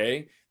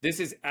 Okay. This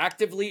is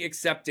actively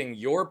accepting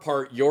your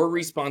part, your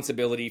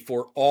responsibility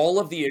for all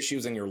of the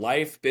issues in your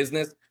life,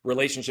 business,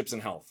 relationships,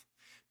 and health.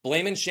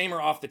 Blame and shame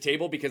are off the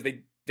table because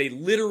they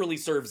literally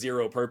serve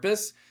zero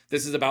purpose.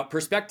 This is about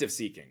perspective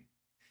seeking.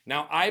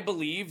 Now, I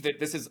believe that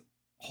this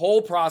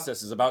whole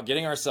process is about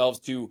getting ourselves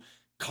to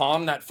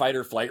calm that fight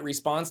or flight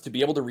response to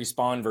be able to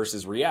respond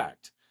versus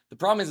react. The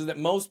problem is that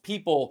most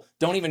people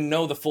don't even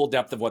know the full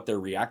depth of what they're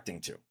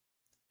reacting to.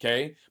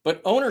 Okay.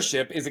 But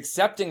ownership is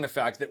accepting the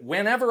fact that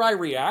whenever I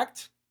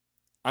react,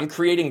 I'm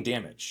creating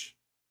damage.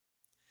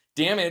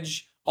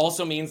 Damage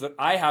also means that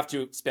I have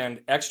to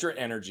spend extra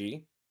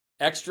energy,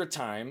 extra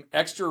time,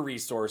 extra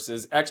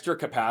resources, extra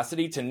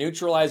capacity to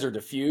neutralize or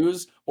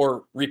diffuse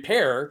or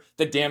repair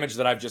the damage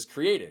that I've just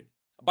created.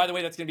 By the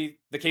way, that's going to be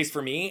the case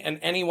for me and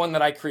anyone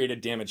that I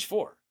created damage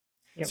for.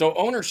 Yep. So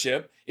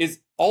ownership is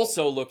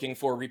also looking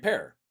for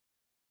repair.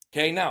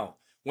 Okay, now,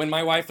 when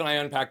my wife and I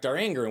unpacked our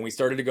anger and we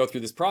started to go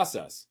through this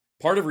process,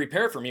 part of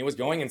repair for me was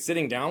going and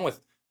sitting down with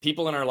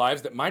people in our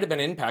lives that might have been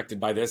impacted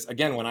by this,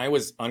 again, when I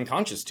was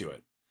unconscious to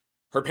it.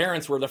 Her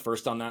parents were the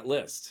first on that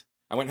list.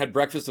 I went and had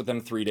breakfast with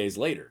them 3 days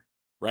later,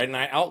 right? And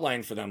I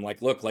outlined for them,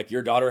 like, look, like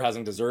your daughter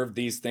hasn't deserved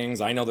these things.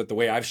 I know that the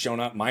way I've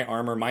shown up, my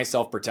armor, my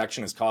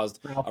self-protection has caused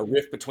a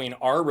rift between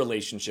our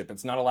relationship.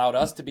 It's not allowed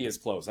us to be as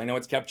close. I know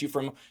it's kept you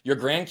from your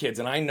grandkids.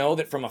 And I know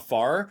that from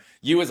afar,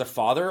 you as a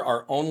father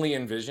are only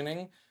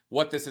envisioning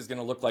what this is going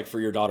to look like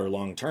for your daughter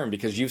long-term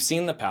because you've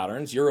seen the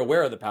patterns, you're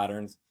aware of the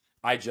patterns.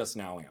 I just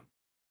now am.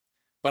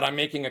 But I'm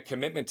making a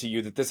commitment to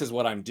you that this is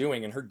what I'm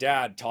doing. And her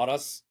dad taught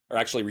us, or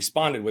actually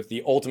responded with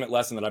the ultimate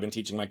lesson that I've been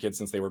teaching my kids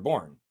since they were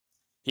born.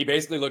 He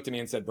basically looked at me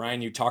and said,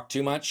 Brian, you talk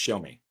too much, show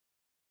me.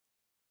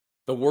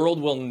 The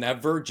world will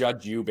never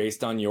judge you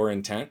based on your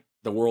intent.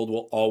 The world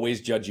will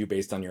always judge you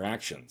based on your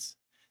actions.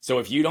 So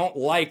if you don't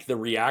like the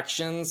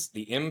reactions,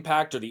 the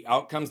impact, or the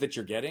outcomes that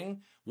you're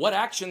getting, what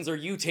actions are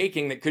you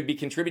taking that could be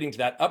contributing to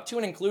that, up to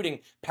and including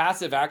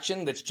passive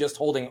action that's just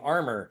holding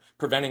armor,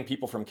 preventing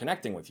people from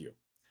connecting with you?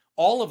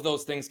 All of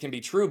those things can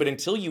be true, but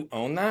until you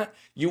own that,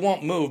 you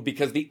won't move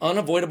because the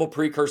unavoidable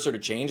precursor to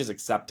change is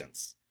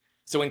acceptance.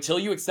 So until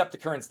you accept the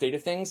current state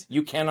of things,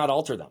 you cannot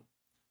alter them,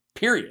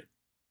 period.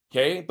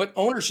 Okay, but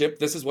ownership,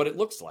 this is what it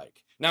looks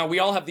like. Now, we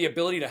all have the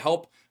ability to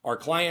help our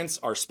clients,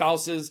 our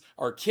spouses,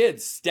 our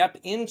kids step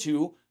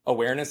into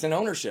awareness and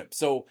ownership.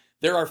 So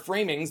there are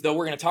framings, though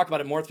we're going to talk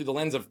about it more through the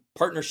lens of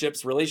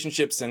partnerships,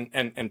 relationships, and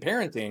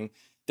parenting.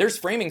 There's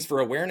framings for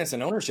awareness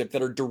and ownership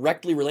that are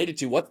directly related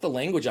to what's the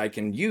language I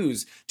can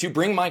use to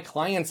bring my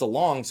clients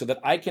along so that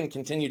I can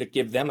continue to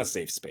give them a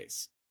safe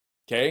space.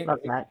 Okay. Love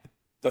that.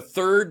 The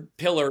third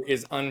pillar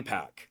is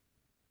unpack.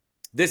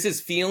 This is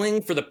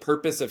feeling for the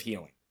purpose of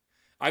healing.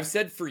 I've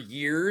said for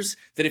years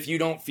that if you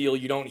don't feel,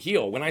 you don't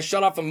heal. When I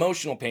shut off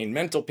emotional pain,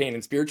 mental pain,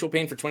 and spiritual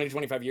pain for 20 to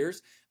 25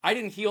 years, I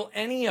didn't heal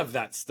any of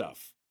that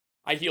stuff.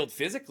 I healed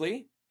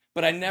physically,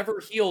 but I never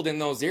healed in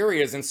those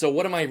areas. And so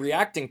what am I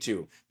reacting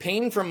to?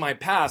 Pain from my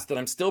past that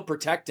I'm still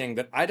protecting,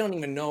 that I don't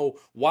even know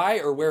why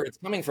or where it's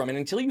coming from. And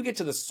until you get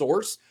to the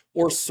source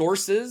or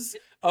sources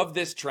of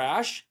this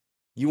trash,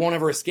 you won't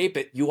ever escape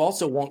it. You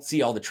also won't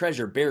see all the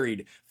treasure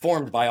buried,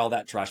 formed by all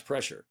that trash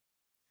pressure.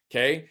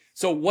 Okay,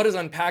 so what does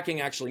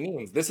unpacking actually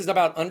mean? This is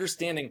about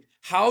understanding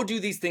how do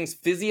these things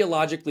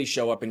physiologically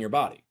show up in your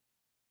body.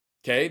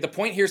 Okay, the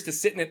point here is to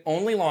sit in it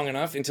only long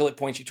enough until it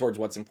points you towards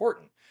what's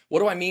important. What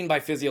do I mean by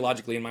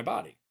physiologically in my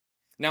body?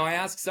 Now, I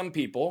ask some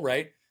people,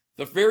 right?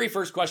 The very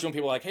first question when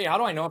people are like, hey, how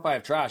do I know if I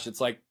have trash?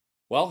 It's like,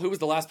 well, who was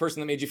the last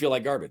person that made you feel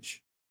like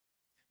garbage?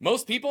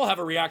 Most people have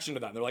a reaction to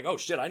that. They're like, oh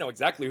shit, I know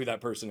exactly who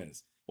that person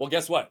is. Well,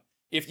 guess what?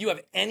 If you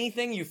have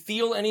anything, you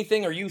feel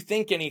anything, or you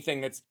think anything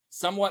that's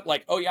somewhat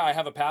like, oh yeah, I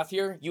have a path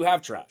here, you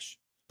have trash.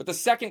 But the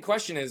second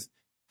question is,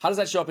 how does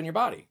that show up in your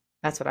body?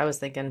 That's what I was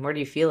thinking. Where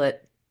do you feel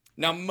it?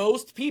 Now,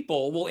 most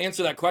people will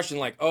answer that question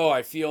like, oh,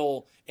 I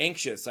feel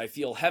anxious. I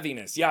feel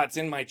heaviness. Yeah, it's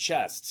in my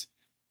chest.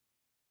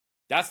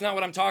 That's not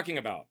what I'm talking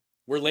about.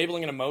 We're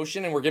labeling an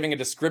emotion and we're giving a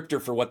descriptor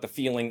for what the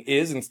feeling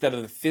is instead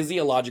of the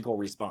physiological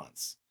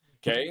response.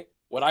 Okay?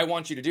 What I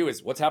want you to do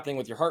is what's happening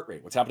with your heart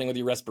rate? What's happening with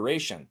your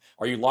respiration?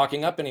 Are you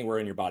locking up anywhere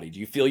in your body? Do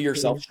you feel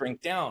yourself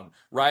shrink down,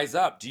 rise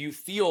up? Do you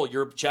feel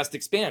your chest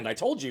expand? I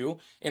told you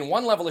in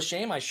one level of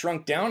shame, I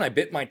shrunk down, I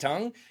bit my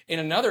tongue. In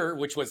another,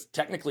 which was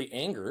technically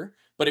anger,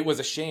 but it was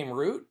a shame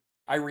root,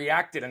 I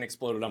reacted and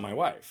exploded on my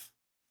wife.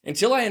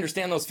 Until I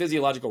understand those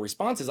physiological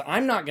responses,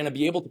 I'm not going to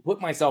be able to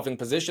put myself in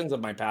positions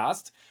of my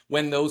past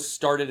when those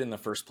started in the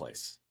first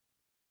place.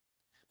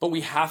 But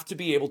we have to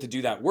be able to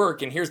do that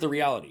work. And here's the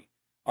reality.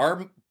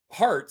 Our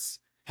hearts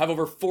have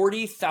over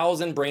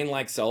 40,000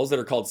 brain-like cells that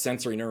are called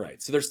sensory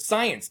neurites. So there's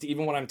science to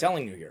even what I'm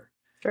telling you here.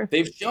 Sure.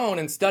 They've shown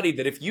and studied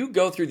that if you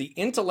go through the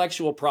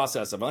intellectual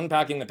process of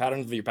unpacking the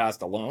patterns of your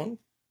past alone,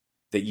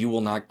 that you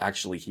will not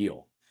actually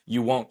heal.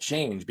 You won't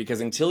change,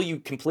 because until you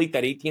complete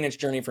that 18-inch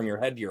journey from your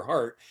head to your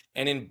heart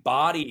and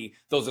embody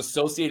those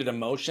associated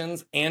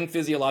emotions and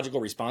physiological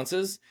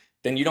responses,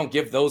 then you don't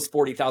give those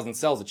 40,000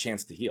 cells a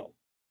chance to heal.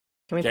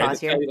 Can we pause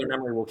here? The cellular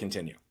memory will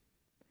continue.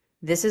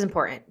 This is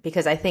important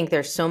because I think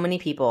there's so many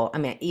people, I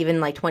mean, even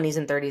like 20s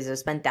and 30s have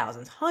spent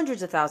thousands,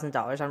 hundreds of thousands of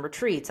dollars on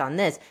retreats, on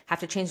this,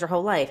 have to change their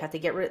whole life, have to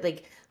get rid,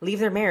 like leave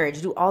their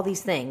marriage, do all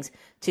these things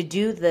to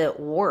do the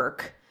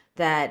work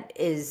that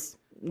is,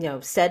 you know,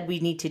 said we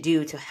need to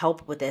do to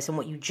help with this. And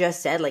what you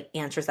just said, like,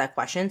 answers that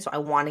question. So I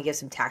want to give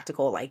some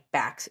tactical, like,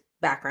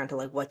 background to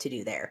like what to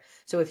do there.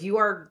 So if you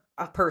are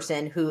a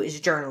person who is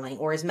journaling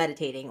or is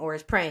meditating or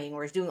is praying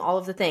or is doing all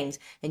of the things,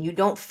 and you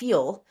don't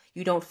feel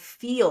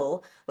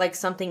like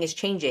something is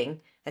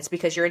changing, that's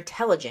because you're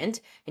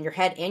intelligent, and your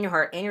head and your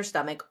heart and your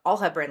stomach all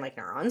have brain-like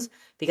neurons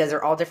because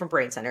they're all different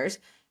brain centers.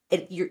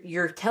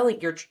 You're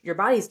telling your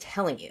body's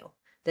telling you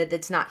that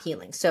it's not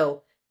healing.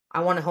 So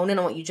I want to hone in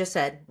on what you just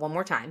said one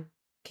more time.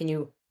 Can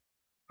you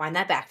wind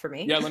that back for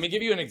me? Yeah, let me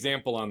give you an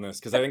example on this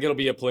because I think it'll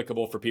be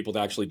applicable for people to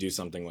actually do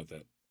something with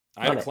it.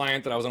 I had a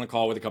client that I was on a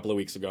call with a couple of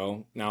weeks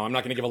ago. Now, I'm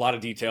not going to give a lot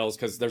of details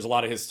because there's a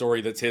lot of his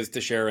story that's his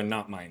to share and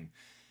not mine.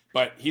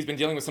 But he's been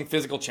dealing with some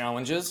physical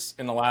challenges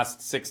in the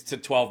last 6 to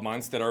 12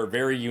 months that are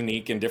very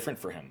unique and different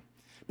for him.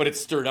 But it's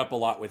stirred up a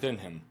lot within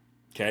him.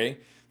 Okay?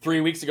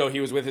 3 weeks ago, he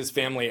was with his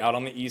family out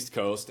on the East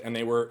Coast, and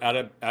they were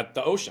at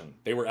the ocean.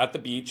 They were at the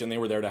beach, and they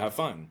were there to have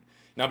fun.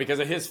 Now, because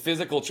of his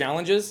physical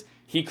challenges,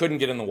 he couldn't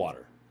get in the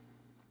water.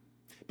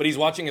 But he's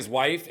watching his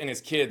wife and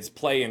his kids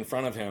play in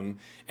front of him,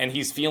 and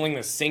he's feeling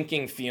this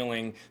sinking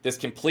feeling, this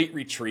complete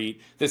retreat,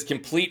 this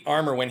complete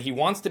armor when he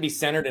wants to be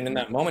centered and in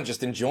that moment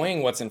just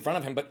enjoying what's in front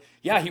of him. But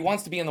yeah, he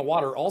wants to be in the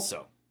water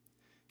also.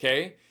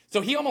 Okay? So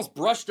he almost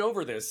brushed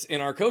over this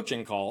in our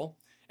coaching call,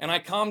 and I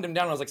calmed him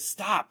down. I was like,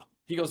 stop.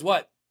 He goes,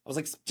 what? I was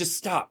like, just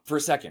stop for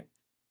a second.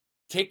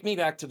 Take me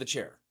back to the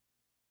chair.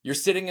 You're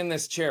sitting in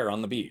this chair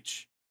on the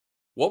beach.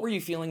 What were you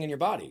feeling in your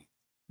body?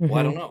 Well,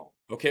 I don't know.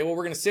 Okay, well,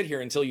 we're going to sit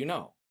here until you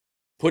know.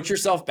 Put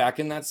yourself back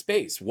in that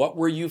space. What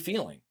were you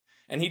feeling?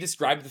 And he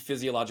described the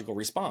physiological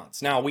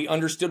response. Now, we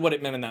understood what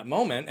it meant in that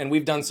moment, and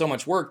we've done so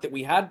much work that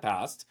we had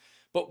passed.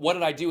 But what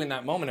did I do in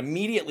that moment?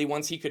 Immediately,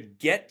 once he could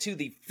get to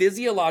the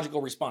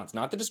physiological response,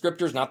 not the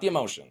descriptors, not the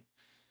emotion,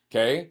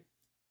 okay?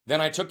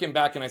 Then I took him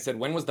back and I said,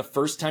 when was the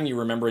first time you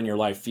remember in your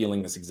life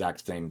feeling this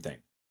exact same thing?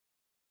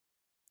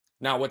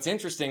 Now, what's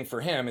interesting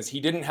for him is he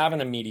didn't have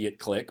an immediate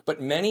click,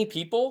 but many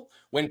people,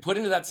 when put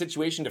into that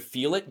situation to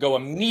feel it, go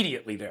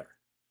immediately there.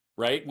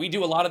 Right? We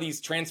do a lot of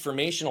these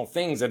transformational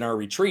things in our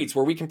retreats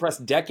where we compress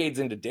decades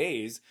into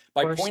days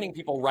by pointing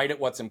people right at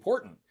what's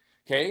important.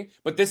 Okay?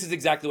 But this is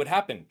exactly what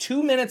happened.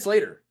 2 minutes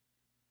later,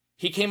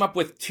 he came up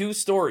with 2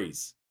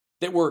 stories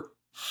that were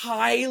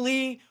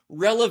highly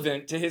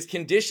relevant to his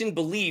conditioned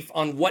belief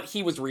on what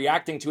he was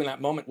reacting to in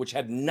that moment, which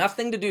had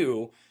nothing to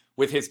do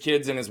with his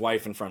kids and his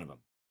wife in front of him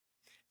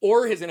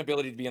or his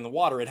inability to be in the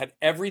water. It had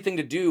everything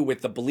to do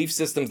with the belief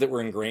systems that were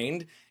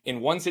ingrained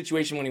in one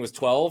situation when he was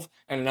 12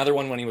 and another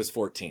one when he was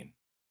 14.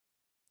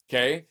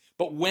 Okay?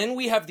 But when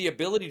we have the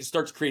ability to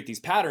start to create these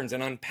patterns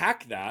and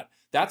unpack that,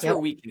 that's where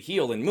we can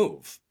heal and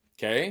move.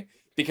 Okay?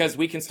 Because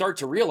we can start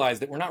to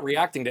realize that we're not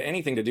reacting to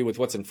anything to do with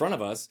what's in front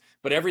of us,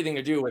 but everything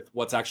to do with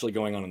what's actually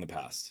going on in the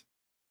past.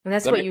 And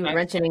that's what you were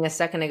mentioning a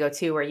second ago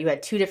too, where you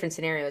had 2 different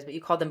scenarios, but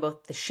you called them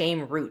both the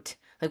shame root.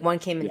 Like one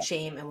came in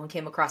shame and one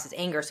came across as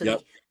anger.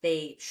 So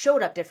they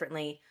showed up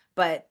differently,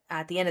 but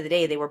at the end of the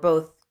day, they were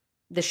both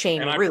the shame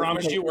root. And I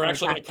promise you, we're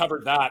actually going to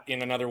cover that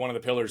in another one of the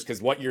pillars because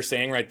what you're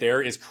saying right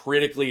there is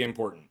critically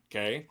important.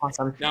 Okay.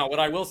 Awesome. Now, what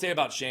I will say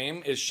about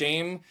shame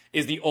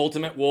is the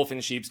ultimate wolf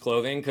in sheep's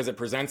clothing because it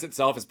presents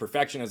itself as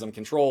perfectionism,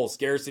 control,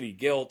 scarcity,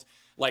 guilt,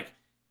 like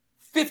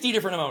 50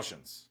 different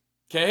emotions.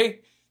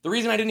 Okay. The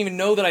reason I didn't even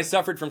know that I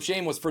suffered from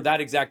shame was for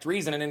that exact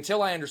reason. And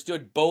until I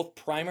understood both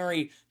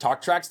primary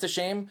talk tracks to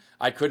shame,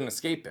 I couldn't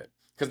escape it.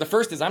 Because the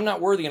first is I'm not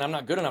worthy and I'm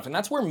not good enough. And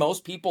that's where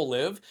most people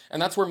live.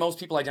 And that's where most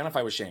people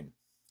identify with shame.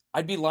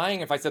 I'd be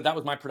lying if I said that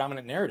was my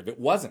predominant narrative.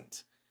 It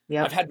wasn't.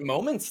 Yep. I've had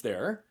moments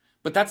there,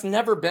 but that's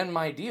never been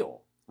my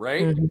deal,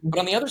 right? Mm-hmm. But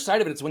on the other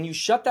side of it, it's when you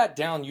shut that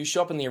down, you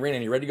show up in the arena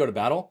and you're ready to go to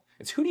battle.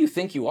 It's who do you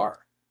think you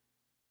are?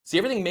 See,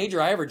 everything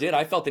major I ever did,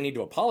 I felt the need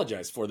to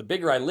apologize for. The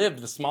bigger I lived,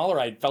 the smaller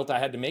I felt I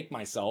had to make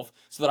myself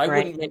so that I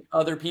wouldn't make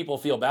other people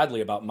feel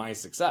badly about my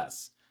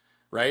success,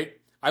 right?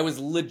 I was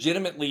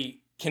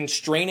legitimately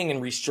constraining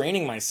and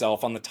restraining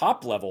myself on the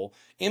top level,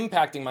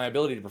 impacting my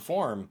ability to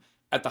perform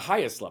at the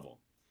highest level.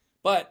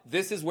 But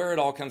this is where it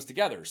all comes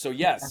together. So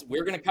yes,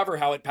 we're going to cover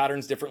how it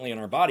patterns differently in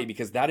our body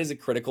because that is a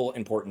critical,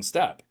 important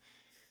step.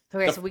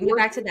 Okay, so we can get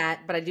back to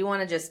that, but I just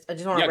want to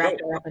wrap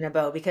it up in a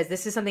bow because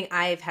this is something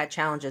I've had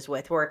challenges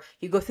with where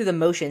you go through the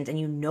motions and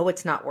you know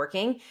it's not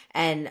working.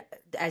 And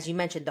as you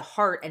mentioned, the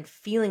heart and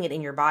feeling it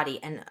in your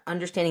body and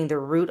understanding the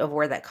root of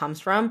where that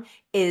comes from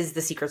is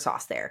the secret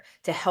sauce there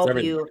to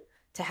help you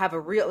to have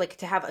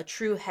a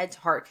true head to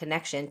heart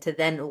connection to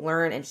then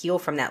learn and heal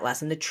from that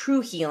lesson, the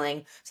true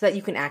healing so that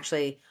you can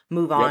actually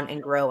move on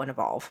and grow and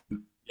evolve.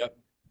 Yep.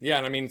 Yeah,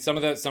 and I mean some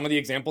of the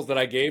examples that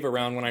I gave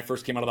around when I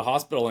first came out of the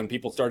hospital and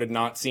people started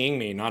not seeing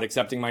me, not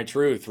accepting my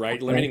truth, right?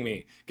 Limiting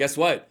me. Guess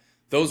what?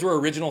 Those were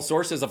original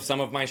sources of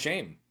some of my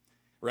shame.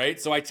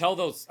 Right? So I tell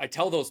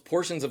those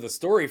portions of the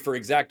story for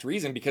exact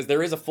reason because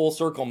there is a full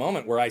circle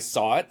moment where I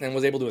saw it and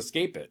was able to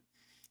escape it.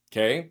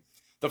 Okay?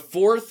 The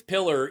 4th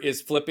pillar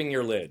is flipping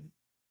your lid.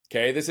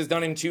 Okay? This is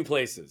done in 2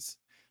 places.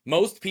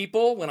 Most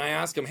people, when I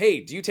ask them,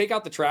 "Hey, do you take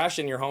out the trash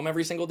in your home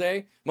every single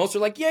day?" Most are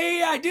like,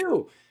 "Yeah, I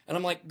do." And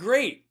I'm like,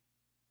 "Great.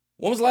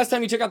 When was the last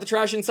time you took out the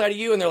trash inside of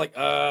you?" And they're like,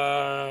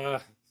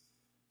 what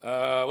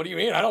do you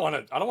mean? I don't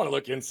want to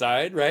look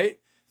inside, right?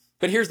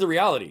 But here's the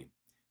reality.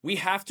 We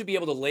have to be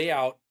able to lay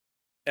out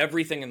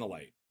everything in the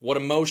light. What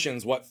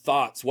emotions, what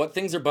thoughts, what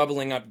things are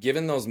bubbling up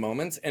given those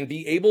moments, and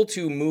be able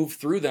to move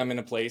through them in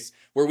a place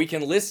where we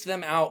can list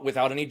them out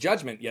without any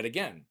judgment yet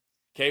again.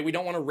 Okay, we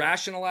don't want to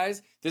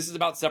rationalize. This is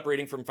about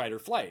separating from fight or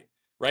flight,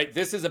 right?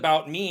 This is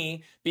about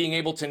me being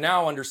able to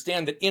now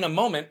understand that in a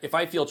moment, if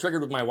I feel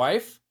triggered with my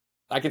wife,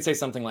 I can say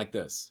something like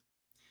this.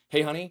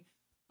 Hey, honey,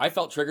 I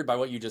felt triggered by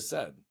what you just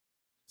said.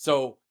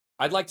 So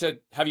I'd like to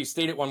have you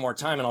state it one more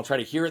time, and I'll try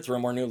to hear it through a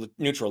more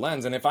neutral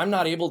lens. And if I'm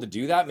not able to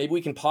do that, maybe we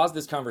can pause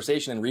this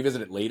conversation and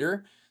revisit it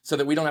later so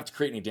that we don't have to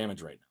create any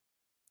damage right now.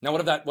 Now,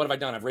 what have I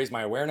done? I've raised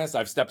my awareness.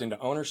 I've stepped into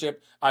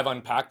ownership. I've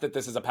unpacked that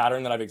this is a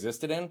pattern that I've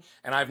existed in.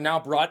 And I've now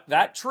brought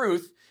that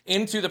truth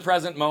into the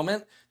present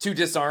moment to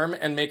disarm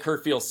and make her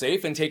feel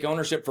safe and take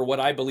ownership for what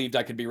I believed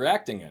I could be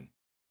reacting in.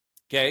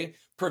 Okay?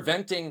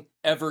 Preventing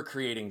ever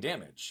creating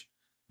damage.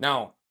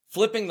 Now,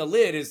 flipping the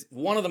lid is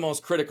one of the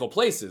most critical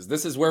places.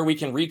 This is where we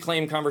can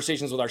reclaim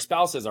conversations with our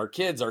spouses, our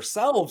kids,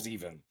 ourselves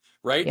even,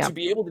 right? Yeah. To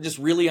be able to just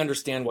really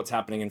understand what's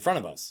happening in front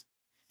of us.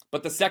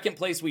 But the second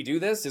place we do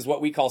this is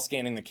what we call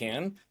scanning the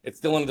can. It's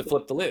still under the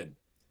flip the lid,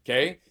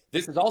 okay?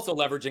 This is also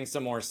leveraging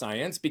some more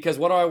science, because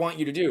what do I want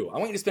you to do? I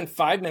want you to spend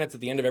 5 minutes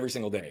at the end of every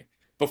single day,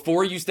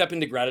 before you step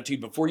into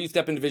gratitude, before you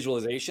step into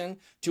visualization,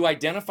 to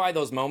identify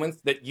those moments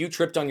that you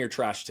tripped on your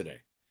trash today.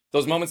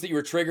 Those moments that you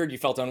were triggered, you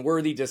felt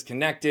unworthy,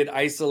 disconnected,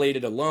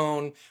 isolated,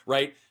 alone,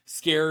 right?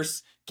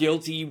 Scarce,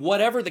 guilty,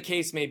 whatever the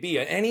case may be.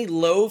 Any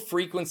low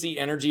frequency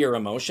energy or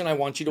emotion, I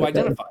want you to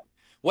identify.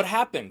 What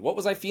happened? What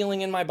was I feeling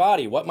in my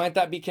body? What might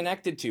that be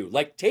connected to?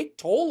 Like, take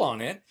toll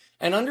on it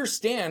and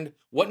understand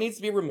what needs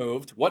to be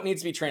removed, what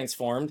needs to be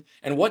transformed,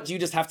 and what do you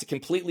just have to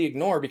completely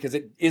ignore because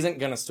it isn't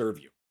going to serve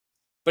you.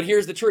 But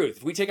here's the truth.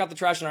 If we take out the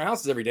trash in our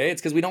houses every day,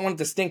 it's because we don't want it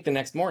to stink the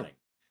next morning.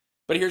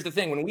 But here's the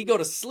thing. When we go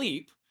to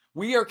sleep,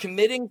 we are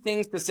committing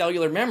things to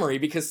cellular memory,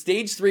 because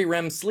stage 3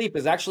 REM sleep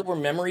is actually where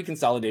memory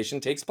consolidation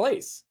takes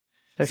place.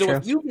 So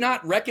if you've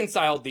not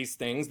reconciled these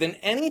things, then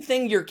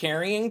anything you're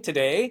carrying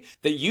today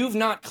that you've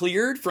not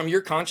cleared from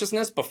your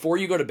consciousness before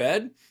you go to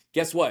bed,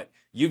 guess what?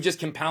 You've just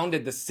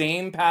compounded the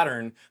same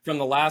pattern from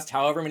the last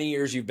however many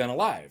years you've been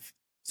alive.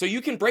 So you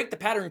can break the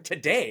pattern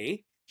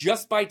today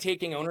just by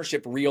taking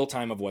ownership real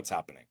time of what's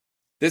happening.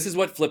 This is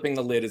what flipping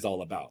the lid is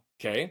all about,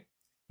 okay?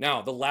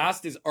 Now, the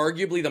last is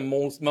arguably the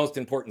most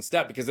important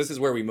step, because this is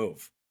where we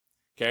move,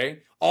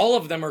 okay? All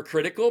of them are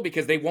critical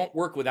because they won't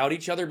work without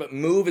each other, but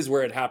move is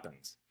where it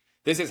happens.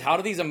 This is, how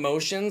do these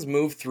emotions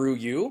move through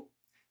you?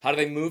 How do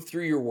they move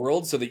through your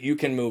world so that you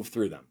can move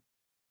through them,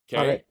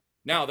 okay? Right.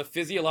 Now, the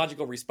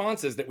physiological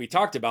responses that we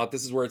talked about,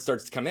 this is where it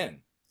starts to come in.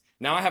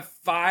 Now, I have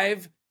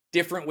 5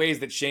 different ways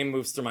that shame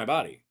moves through my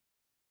body.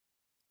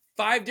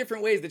 5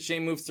 different ways that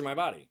shame moves through my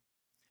body.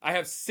 I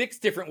have 6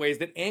 different ways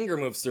that anger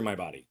moves through my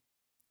body.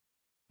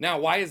 Now,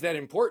 why is that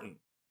important?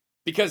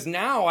 Because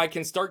now I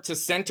can start to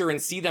center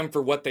and see them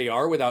for what they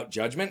are without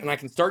judgment, and I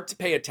can start to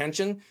pay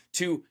attention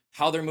to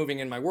how they're moving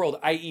in my world,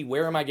 i.e.,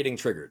 where am I getting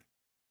triggered?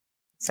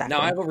 Exactly.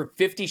 Now, I have over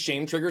 50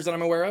 shame triggers that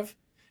I'm aware of,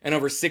 and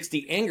over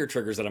 60 anger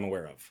triggers that I'm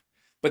aware of.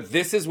 But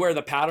this is where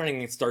the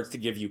patterning starts to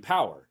give you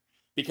power,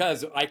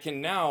 because I can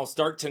now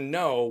start to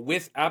know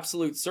with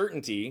absolute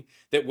certainty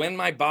that when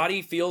my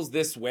body feels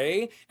this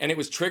way and it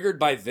was triggered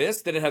by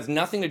this, that it has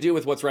nothing to do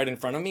with what's right in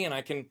front of me, and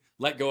I can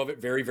let go of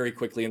it very, very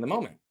quickly in the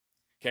moment.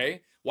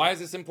 Okay? Why is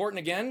this important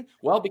again?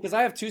 Well, because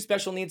I have 2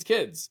 special needs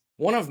kids.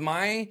 One of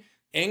my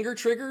anger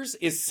triggers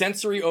is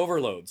sensory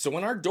overload. So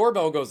when our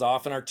doorbell goes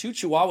off and our 2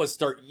 chihuahuas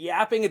start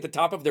yapping at the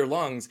top of their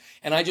lungs,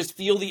 and I just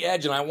feel the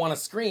edge and I want to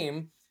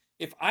scream,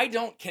 if I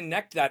don't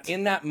connect that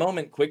in that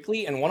moment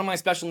quickly, and one of my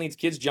special needs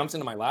kids jumps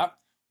into my lap,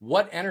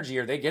 what energy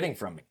are they getting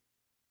from me?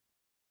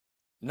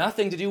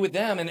 Nothing to do with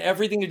them, and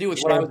everything to do with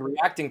what I was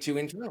reacting to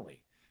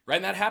internally, right?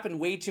 And that happened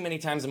way too many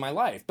times in my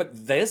life.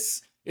 But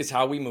this is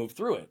how we move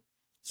through it.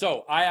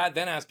 So I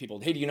then ask people,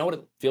 hey, do you know what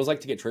it feels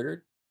like to get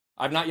triggered?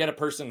 I've not yet a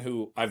person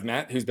who I've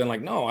met who's been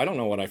like, no, I don't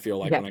know what I feel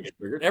like when I get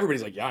triggered.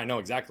 Everybody's like, yeah, I know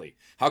exactly.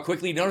 How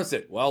quickly you notice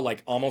it? Well,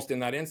 like almost in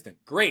that instant.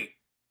 Great.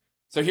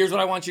 So here's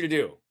what I want you to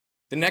do.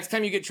 The next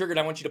time you get triggered,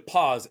 I want you to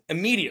pause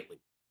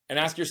immediately and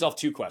ask yourself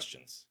 2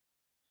 questions.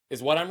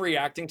 Is what I'm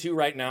reacting to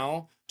right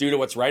now due to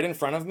what's right in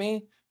front of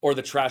me, or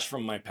the trash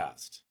from my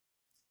past?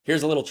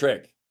 Here's a little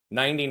trick.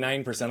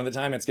 99% of the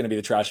time, it's going to be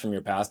the trash from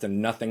your past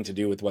and nothing to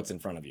do with what's in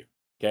front of you,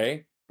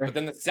 okay? But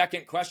then the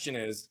second question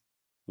is,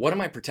 what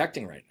am I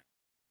protecting right now?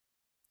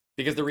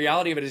 Because the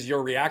reality of it is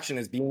your reaction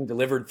is being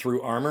delivered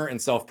through armor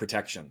and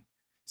self-protection.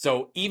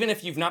 So even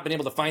if you've not been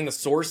able to find the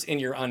source in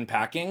your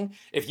unpacking,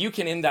 if you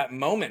can in that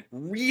moment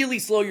really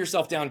slow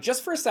yourself down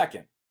just for a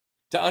second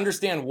to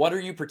understand what are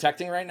you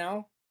protecting right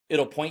now,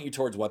 it'll point you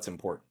towards what's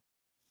important.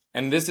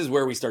 And this is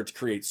where we start to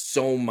create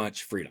so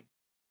much freedom.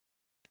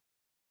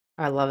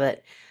 I love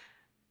it.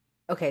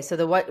 Okay, so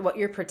the what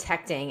you're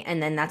protecting,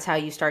 and then that's how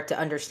you start to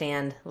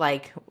understand,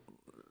 like,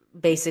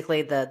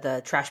 basically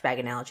the trash bag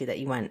analogy that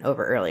you went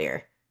over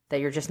earlier, that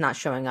you're just not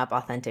showing up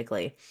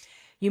authentically.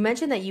 You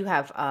mentioned that you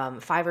have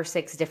 5 or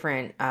 6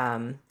 different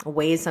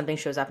ways something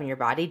shows up in your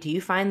body. Do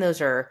you find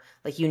those are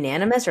like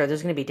unanimous, or are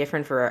those going to be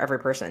different for every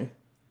person?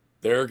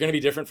 They're going to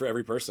be different for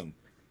every person.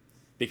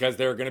 because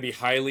they're going to be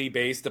highly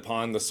based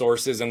upon the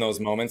sources in those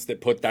moments that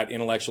put that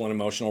intellectual and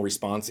emotional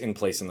response in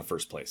place in the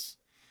first place.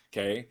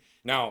 Okay.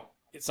 Now,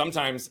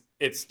 sometimes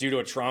it's due to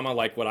a trauma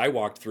like what I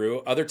walked through.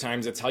 Other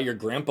times it's how your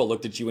grandpa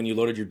looked at you when you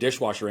loaded your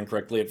dishwasher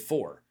incorrectly at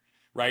 4,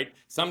 right?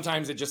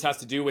 Sometimes it just has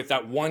to do with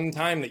that one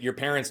time that your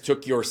parents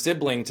took your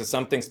sibling to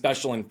something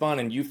special and fun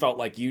and you felt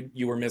like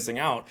you were missing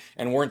out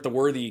and weren't the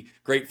worthy,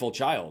 grateful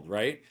child,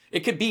 right? It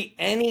could be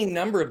any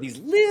number of these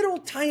little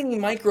tiny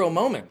micro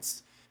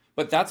moments.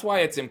 But that's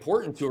why it's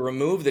important to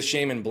remove the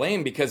shame and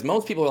blame, because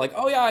most people are like,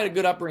 oh yeah, I had a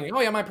good upbringing. Oh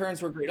yeah, my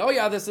parents were great. Oh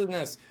yeah, this and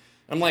this.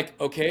 I'm like,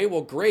 okay,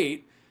 well,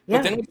 great. But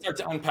Yeah. then we start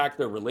to unpack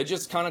the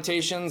religious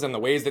connotations and the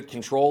ways that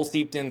control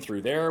seeped in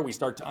through there. We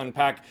start to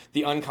unpack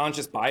the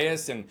unconscious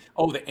bias and,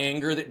 oh, the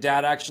anger that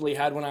dad actually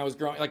had when I was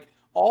growing. Like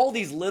all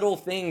these little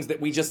things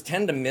that we just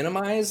tend to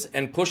minimize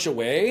and push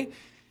away,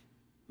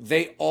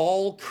 they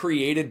all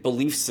created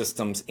belief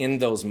systems in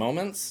those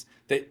moments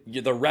that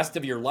the rest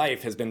of your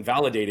life has been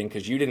validating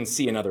because you didn't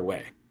see another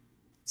way.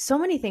 So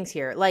many things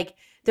here. Like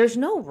there's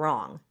no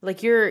wrong.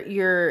 Like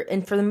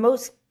and for the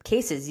most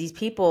cases, these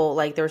people,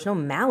 like there's no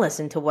malice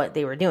into what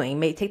they were doing.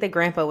 May take the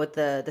grandpa with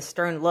the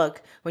stern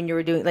look when you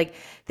were doing, like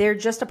they're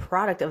just a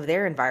product of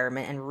their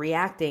environment and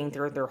reacting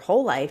through their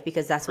whole life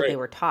because that's what they Right.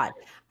 were taught.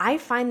 I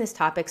find this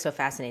topic so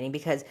fascinating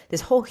because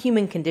this whole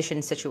human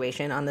condition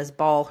situation on this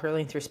ball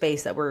hurling through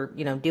space that we're,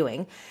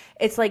 doing,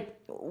 it's like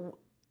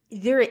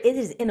it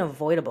is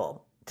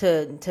unavoidable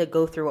to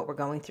go through what we're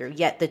going through.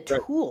 Yet the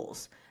Right.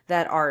 tools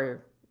that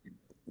are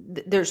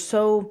they're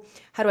so,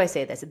 how do I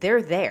say this?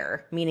 They're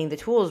there, meaning the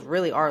tools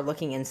really are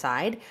looking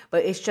inside,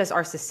 but it's just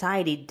our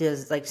society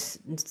does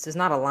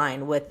not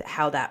align with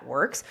how that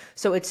works.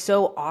 So it's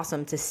so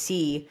awesome to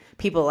see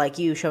people like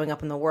you showing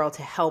up in the world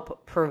to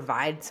help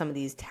provide some of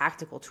these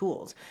tactical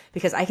tools,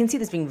 because I can see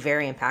this being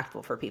very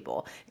impactful for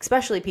people,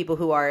 especially people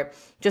who are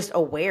just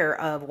aware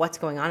of what's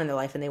going on in their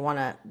life and they want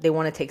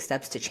to take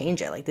steps to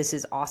change it. Like this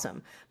is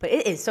awesome, but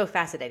it is so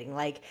fascinating.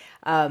 Like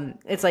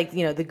it's like,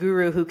 the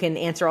guru who can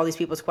answer all these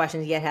people's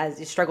questions yet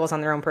has struggles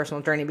on their own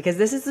personal journey, because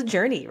this is the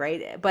journey,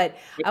 right? But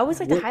I always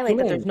like to We're highlight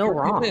that human. there's no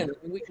We're wrong.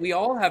 human. We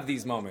all have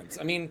these moments.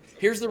 I mean,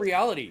 here's the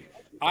reality.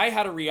 I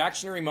had a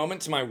reactionary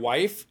moment to my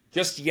wife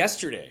just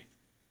yesterday.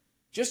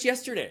 Just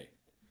yesterday,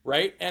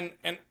 right? And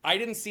I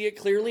didn't see it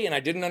clearly and I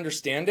didn't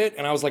understand it.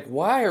 And I was like,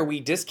 why are we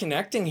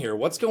disconnecting here?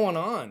 What's going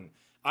on?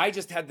 I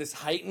just had this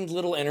heightened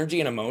little energy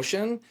and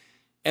emotion.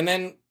 And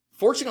then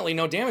fortunately,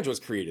 no damage was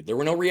created. There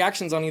were no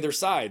reactions on either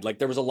side. Like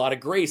there was a lot of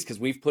grace because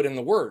we've put in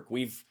the work.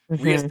 We've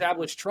Hmm.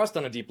 reestablished trust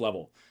on a deep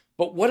level.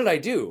 But what did I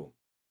do?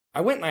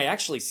 I went and I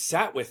actually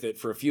sat with it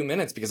for a few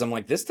minutes because I'm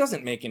like, this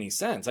doesn't make any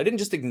sense. I didn't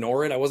just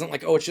ignore it. I wasn't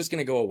like, oh, it's just going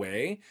to go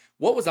away.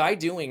 What was I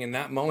doing in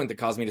that moment that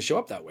caused me to show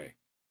up that way?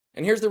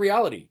 And here's the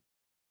reality.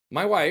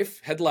 My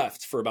wife had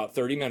left for about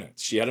 30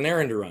 minutes. She had an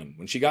errand to run.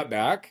 When she got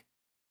back,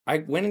 I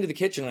went into the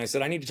kitchen and I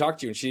said, I need to talk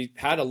to you. And she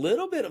had a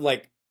little bit of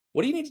like,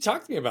 what do you need to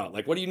talk to me about?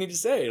 Like, what do you need to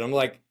say? And I'm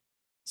like,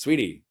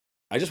 sweetie,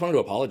 I just wanted to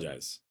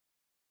apologize.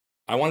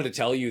 I wanted to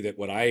tell you that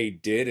what I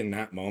did in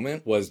that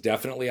moment was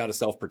definitely out of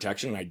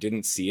self-protection and I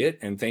didn't see it.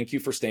 And thank you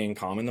for staying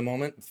calm in the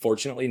moment.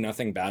 Fortunately,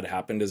 nothing bad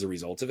happened as a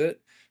result of it.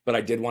 But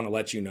I did want to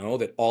let you know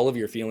that all of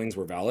your feelings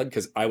were valid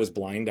because I was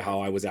blind to how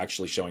I was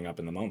actually showing up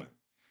in the moment.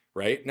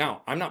 Right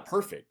now, I'm not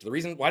perfect. The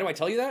reason why do I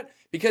tell you that?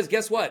 Because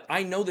guess what?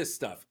 I know this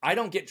stuff. I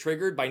don't get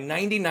triggered by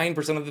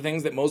 99% of the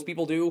things that most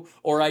people do,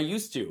 or I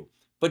used to.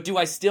 But do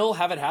I still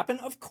have it happen?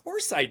 Of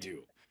course I do.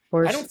 Of I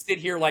course. don't sit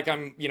here like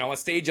I'm, a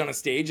stage on a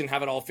stage and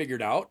have it all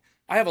figured out.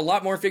 I have a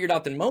lot more figured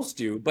out than most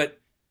do, but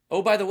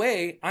oh, by the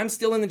way, I'm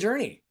still in the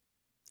journey.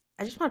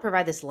 I just want to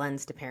provide this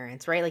lens to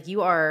parents, right? Like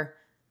you are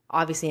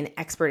obviously an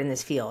expert in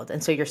this field,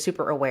 and so you're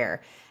super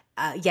aware.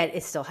 Yet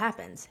it still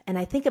happens. And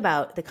I think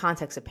about the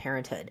context of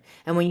parenthood.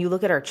 And when you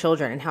look at our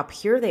children and how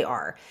pure they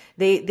are,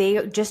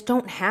 they just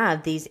don't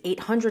have these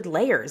 800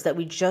 layers that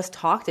we just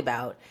talked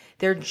about.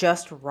 They're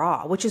just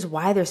raw, which is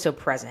why they're so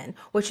present,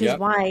 which is Yep.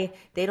 why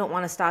they don't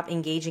want to stop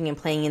engaging and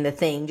playing in the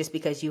thing just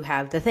because you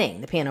have the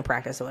thing, the piano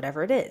practice or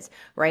whatever it is,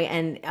 right?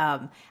 And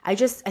I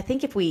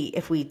think if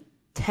we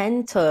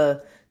tend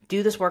to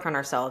do this work on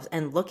ourselves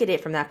and look at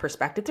it from that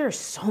perspective, there's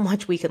so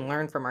much we can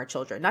learn from our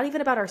children, not even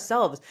about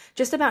ourselves,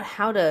 just about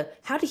how to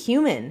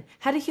human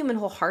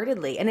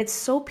wholeheartedly. And it's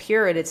so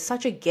pure and it's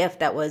such a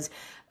gift that was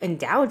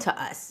endowed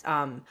to us.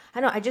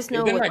 I just They've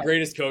know been with my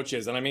greatest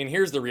coaches. And I mean,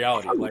 here's the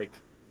reality. Like,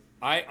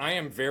 I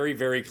am very,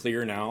 very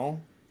clear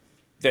now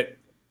that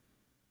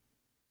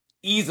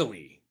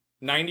easily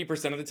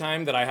 90% of the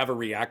time that I have a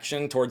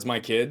reaction towards my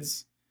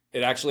kids,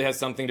 it actually has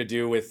something to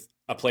do with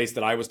a place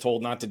that I was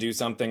told not to do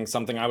something,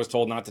 something I was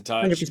told not to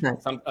touch.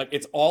 100%.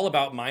 It's all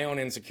about my own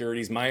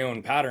insecurities, my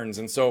own patterns.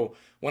 And so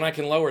when I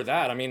can lower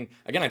that, I mean,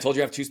 again, I told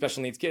you I have two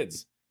special needs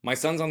kids. My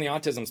son's on the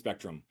autism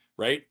spectrum,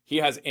 right? He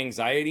has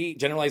anxiety,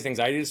 generalized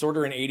anxiety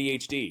disorder, and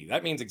ADHD.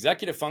 That means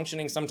executive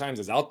functioning sometimes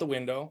is out the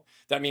window.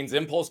 That means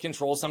impulse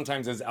control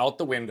sometimes is out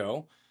the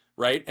window,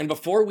 right? And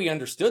before we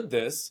understood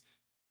this,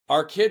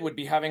 our kid would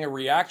be having a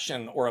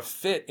reaction or a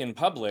fit in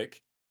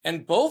public.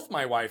 And both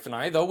my wife and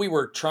I, though we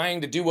were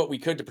trying to do what we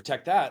could to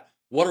protect that,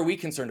 What are we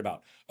concerned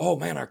about? Oh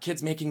man, our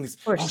kid's making these.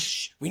 Of course. Oh,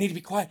 shh, we need to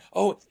be quiet.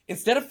 Oh,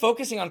 instead of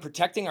focusing on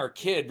protecting our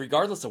kid,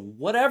 regardless of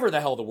whatever the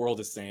hell the world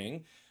is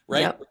saying,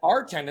 right? Yep.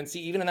 Our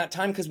tendency, even in that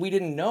time, because we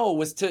didn't know,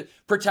 was to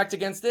protect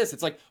against this.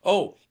 It's like,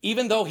 oh,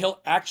 even though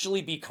he'll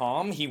actually be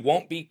calm, he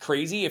won't be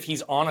crazy if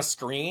he's on a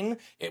screen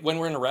when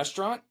we're in a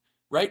restaurant,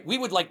 right? We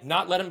would like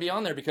not let him be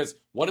on there because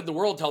what did the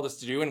world tell us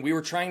to do? And we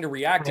were trying to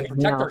react and I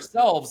protect know.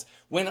 ourselves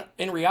when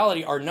in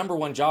reality, our number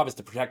one job is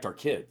to protect our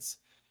kids.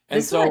 And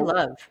This is what I so,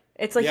 love.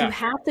 It's like you yeah,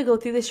 have to go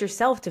through this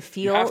yourself to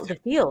you have feel to. the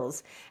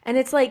feels. And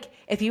it's like,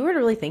 if you were to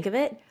really think of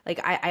it, like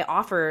I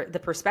offer the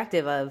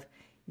perspective of,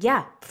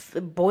 yeah,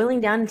 boiling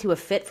down into a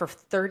fit for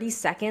 30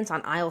 seconds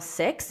on aisle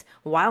six,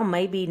 while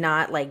maybe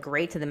not like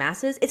great to the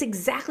masses, it's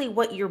exactly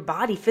what your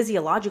body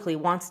physiologically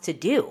wants to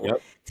do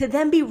Yep. to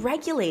then be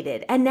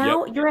regulated. And Yep.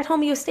 now you're at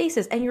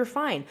homeostasis and you're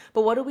fine.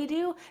 But what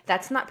do?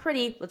 That's not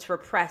pretty. Let's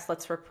repress.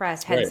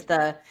 Hence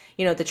Right.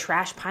 the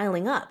trash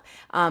piling up.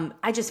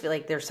 I just feel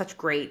like they're such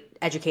great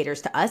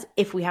educators to us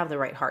if we have the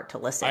right heart to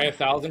I listen.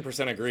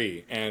 1,000%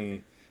 agree.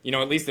 And,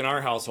 at least in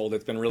our household,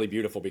 it's been really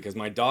beautiful because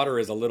my daughter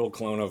is a little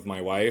clone of my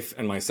wife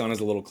and my son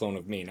is a little clone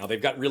of me. Now,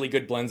 they've got really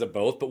good blends of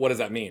both, but what does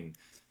that mean?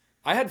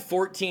 I had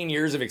 14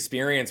 years of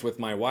experience with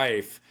my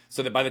wife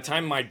so that by the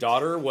time my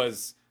daughter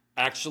was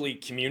actually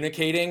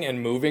communicating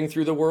and moving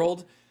through the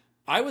world,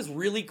 I was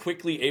really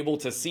quickly able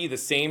to see the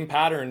same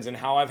patterns in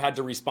how I've had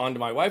to respond to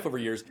my wife over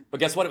years. But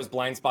guess what? It was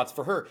blind spots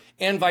for her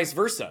and vice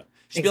versa.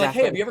 She'd be like,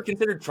 hey, have Exactly. you ever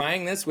considered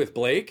trying this with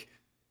Blake?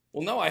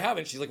 Well, no, I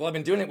haven't. She's like, well, I've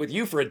been doing it with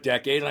you for a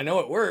decade and I know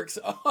it works.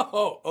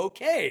 Oh,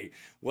 okay.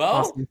 Well,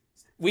 Awesome.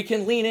 we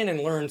can lean in and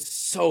learn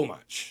so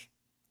much.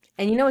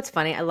 And you know what's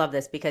funny? I love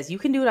this because you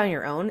can do it on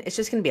your own. It's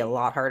just going to be a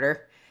lot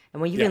harder.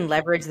 And when you Yeah. can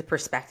leverage the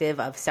perspective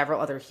of several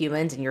other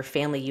humans in your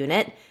family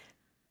unit,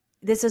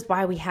 this is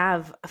why we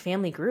have a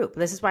family group.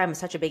 This is why I'm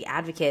such a big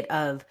advocate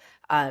of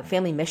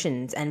family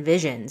missions and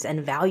visions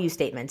and value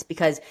statements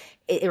because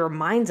it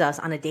reminds us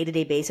on a day to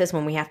day basis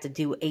when we have to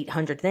do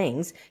 800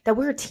 things that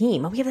we're a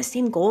team and we have the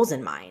same goals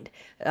in mind.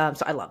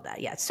 So I love that.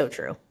 Yeah, it's so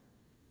true.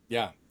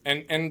 Yeah.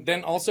 And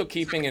then also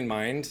keeping in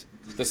mind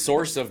the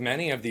source of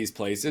many of these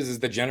places is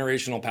the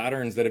generational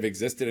patterns that have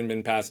existed and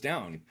been passed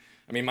down.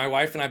 I mean, my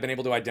wife and I have been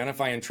able to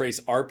identify and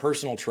trace our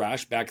personal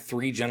trash back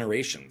 3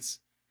 generations,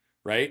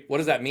 right? What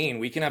does that mean?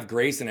 We can have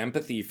grace and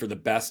empathy for the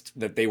best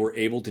that they were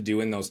able to do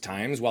in those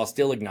times while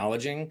still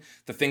acknowledging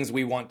the things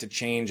we want to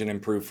change and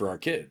improve for our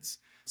kids.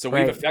 So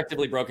we've Right.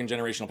 effectively broken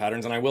generational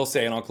patterns. And I will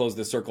say, and I'll close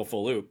this circle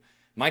full loop,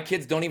 my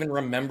kids don't even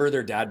remember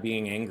their dad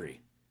being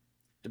angry.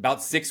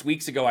 About 6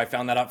 weeks ago, I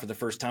found that out for the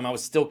first time. I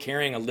was still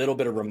carrying a little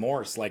bit of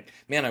remorse. Like,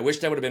 man, I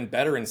wished I would have been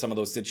better in some of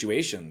those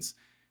situations.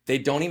 They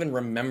don't even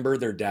remember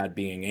their dad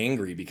being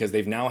angry because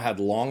they've now had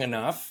long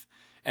enough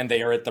and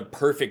they are at the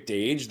perfect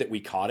age that we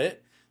caught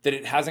it, that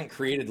it hasn't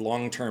created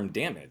long term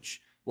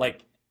damage.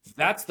 Like,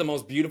 that's the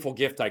most beautiful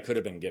gift I could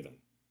have been given.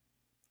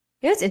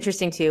 You know what's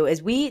interesting too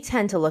is we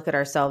tend to look at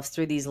ourselves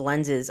through these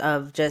lenses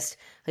of just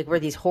like we're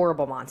these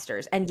horrible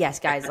monsters. And yes,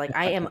 guys, like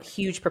I am a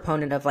huge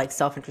proponent of like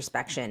self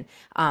introspection.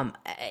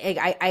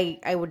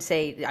 I would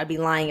say I'd be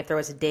lying if there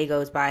was a day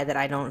goes by that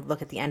I don't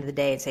look at the end of the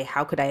day and say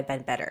how could I have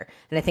been better.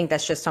 And I think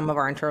that's just some of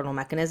our internal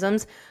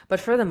mechanisms. But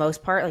for the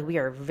most part, like we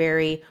are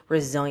very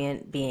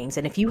resilient beings.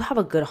 And if you have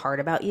a good heart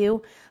about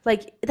you,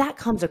 like that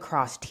comes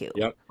across too.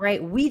 Yep.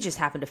 Right? We just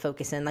happen to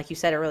focus in, like you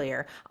said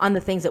earlier, on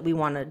the things that we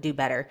want to do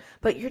better.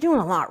 But you're doing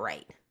a lot right.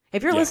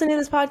 If you're Yeah. listening to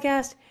this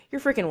podcast,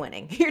 you're freaking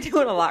winning. You're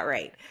doing a lot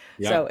right.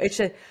 Yeah. So it's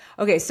just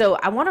okay. So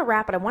I want to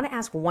wrap, but I want to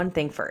ask one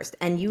thing first.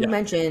 And you Yeah.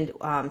 mentioned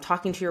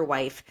talking to your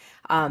wife,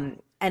 and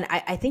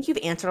I think you've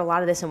answered a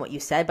lot of this in what you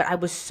said. But I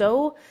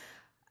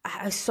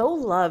so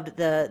loved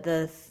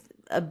the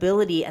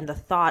ability and the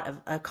thought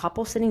of a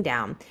couple sitting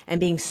down and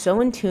being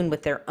so in tune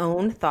with their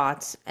own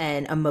thoughts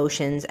and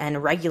emotions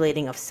and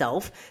regulating of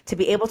self to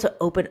be able to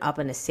open up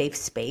in a safe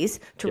space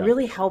to Yeah.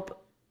 really help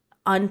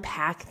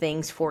unpack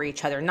things for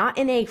each other, not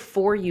in a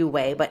for you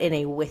way, but in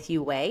a with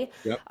you way.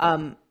 Yep.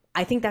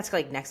 I think that's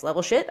like next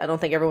level shit. I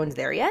don't think everyone's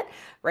there yet,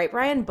 right,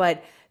 Brian?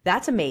 But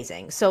that's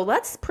amazing. So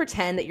let's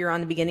pretend that you're on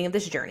the beginning of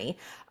this journey.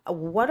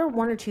 What are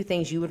one or two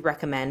things you would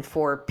recommend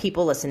for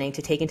people listening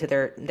to take into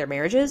their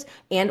marriages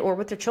and or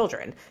with their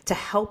children to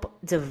help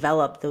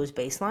develop those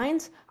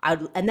baselines?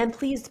 And then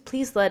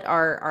please let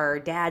our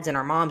dads and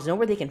our moms know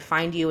where they can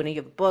find you. And you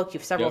have a book, you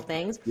have several Yep.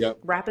 things. Yep.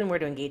 Wrap in where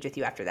to engage with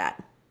you after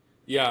that.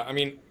 Yeah, I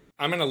mean,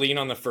 I'm going to lean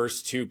on the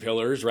first 2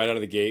 pillars right out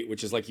of the gate,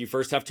 which is like you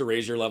first have to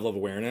raise your level of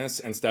awareness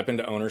and step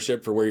into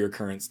ownership for where your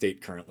current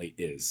state currently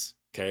is.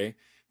 Okay.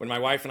 When my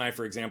wife and I,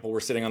 for example,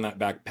 were sitting on that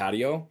back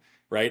patio,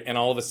 right? And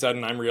all of a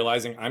sudden I'm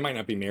realizing I might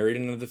not be married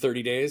in another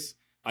 30 days.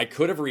 I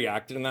could have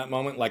reacted in that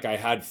moment like I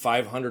had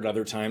 500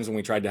 other times when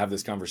we tried to have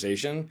this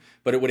conversation,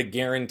 but it would have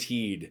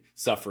guaranteed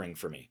suffering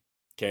for me.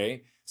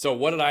 Okay. So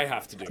what did I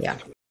have to do? Yeah.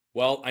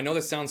 Well, I know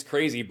this sounds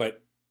crazy,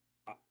 but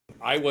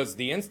I was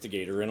the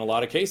instigator in a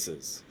lot of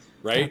cases,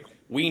 right?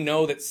 We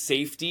know that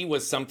safety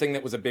was something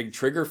that was a big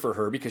trigger for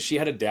her because she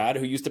had a dad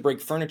who used to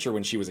break furniture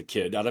when she was a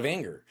kid out of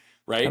anger,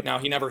 right? Now,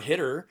 he never hit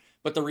her,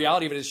 But the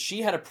reality of it is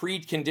she had a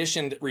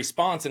preconditioned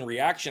response and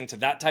reaction to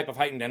that type of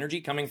heightened energy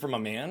coming from a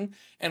man.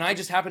 And I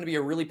just happened to be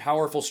a really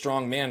powerful,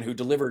 strong man who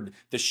delivered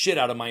the shit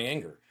out of my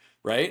anger.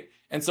 Right.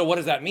 And so what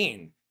does that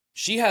mean?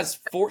 She had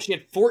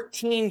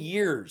 14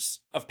 years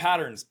of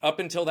patterns up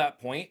until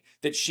that point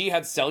that she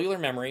had cellular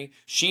memory.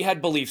 She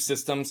had belief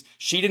systems.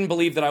 She didn't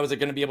believe that I was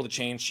going to be able to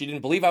change. She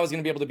didn't believe I was going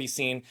to be able to be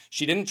seen.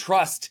 She didn't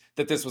trust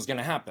that this was going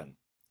to happen.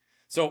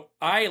 So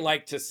I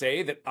like to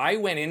say that I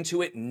went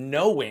into it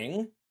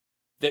knowing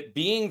that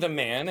being the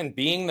man and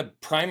being the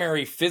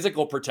primary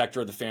physical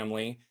protector of the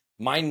family,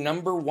 my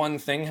number one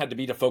thing had to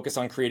be to focus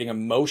on creating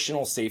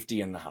emotional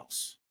safety in the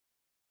house.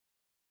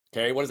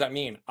 Okay, what does that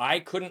mean? I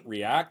couldn't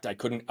react, I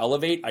couldn't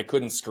elevate, I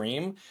couldn't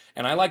scream.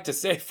 And I like to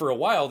say for a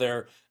while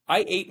there,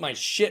 I ate my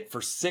shit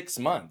for 6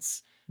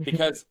 months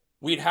because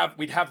we'd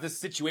have this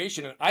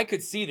situation and I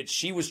could see that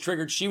she was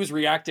triggered, she was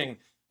reacting.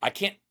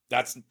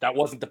 That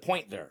wasn't the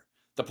point there.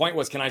 The point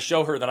was, can I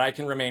show her that I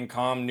can remain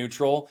calm,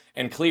 neutral,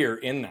 and clear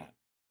in that?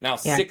 Now,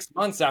 6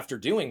 months after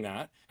doing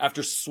that,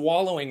 after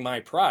swallowing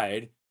my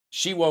pride,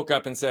 she woke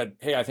up and said,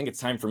 hey, I think it's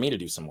time for me to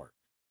do some work.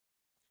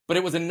 But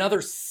it was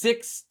another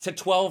 6 to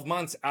 12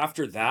 months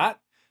after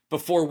that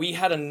before we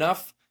had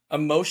enough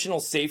emotional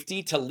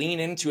safety to lean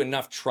into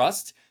enough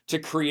trust to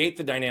create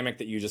the dynamic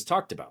that you just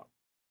talked about,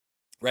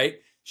 right?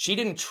 She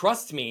didn't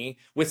trust me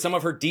with some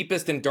of her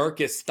deepest and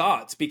darkest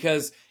thoughts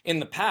because in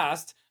the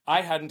past,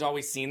 I hadn't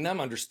always seen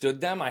them, understood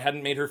them. I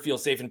hadn't made her feel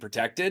safe and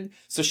protected.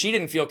 So she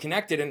didn't feel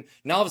connected. And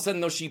now all of a sudden,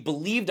 though she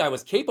believed I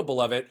was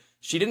capable of it,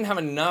 she didn't have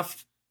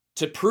enough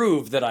to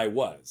prove that I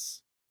was.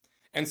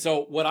 And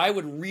so what I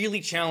would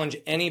really challenge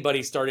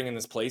anybody starting in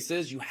this place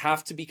is you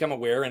have to become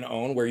aware and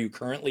own where you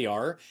currently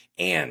are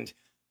and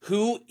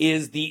who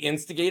is the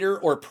instigator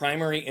or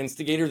primary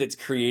instigator that's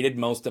created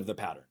most of the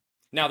pattern.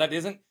 Now that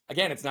isn't,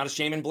 again, it's not a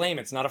shame and blame.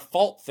 It's not a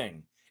fault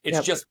thing.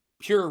 It's just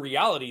pure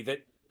reality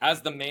that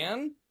as the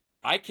man,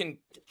 I can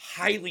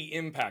highly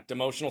impact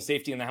emotional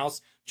safety in the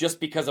house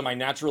just because of my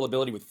natural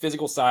ability with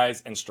physical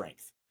size and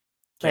strength.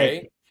 Okay.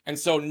 Right. And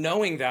so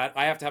knowing that,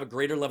 I have to have a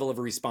greater level of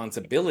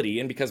responsibility.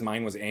 And because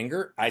mine was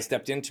anger, I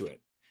stepped into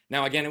it.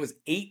 Now, again, it was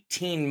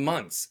 18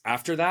 months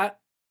after that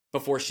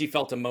before she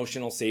felt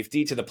emotional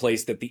safety to the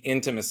place that the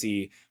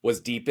intimacy was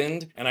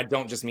deepened. And I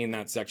don't just mean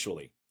that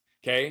sexually.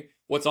 Okay.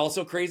 What's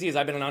also crazy is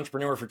I've been an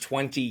entrepreneur for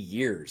 20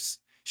 years.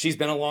 She's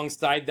been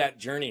alongside that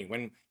journey.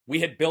 When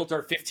we had built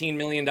our $15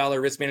 million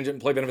risk management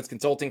employee benefits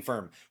consulting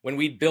firm, when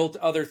we built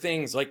other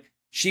things, like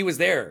she was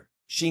there.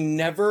 She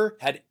never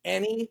had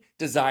any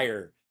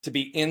desire to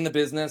be in the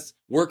business,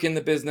 work in the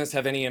business,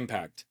 have any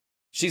impact.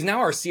 She's now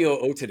our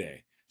COO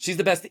today. She's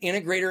the best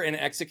integrator and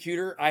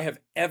executor I have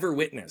ever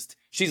witnessed.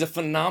 She's a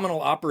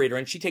phenomenal operator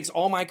and she takes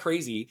all my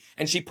crazy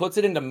and she puts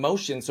it into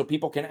motion so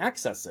people can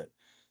access it.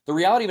 The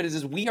reality of it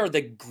is we are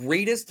the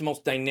greatest,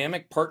 most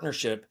dynamic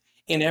partnership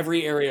in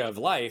every area of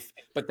life,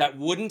 but that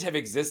wouldn't have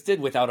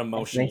existed without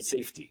emotional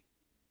safety,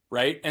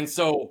 right? And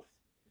so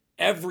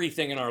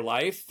everything in our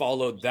life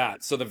followed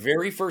that. So the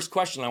very first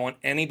question I want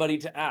anybody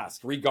to ask,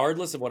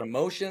 regardless of what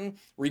emotion,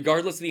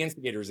 regardless of the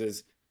instigators,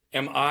 is,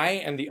 am I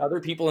and the other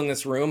people in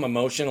this room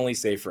emotionally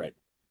safe right?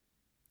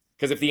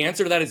 Because if the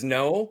answer to that is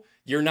no,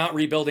 you're not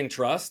rebuilding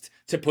trust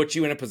to put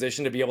you in a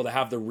position to be able to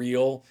have the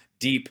real,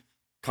 deep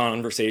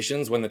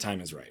conversations when the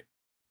time is right.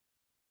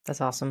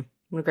 That's awesome.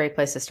 What a great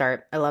place to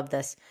start. I love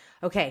this.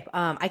 Okay.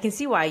 I can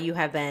see why you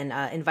have been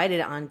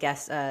invited on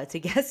to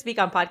guest speak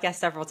on podcasts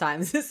several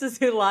times. This is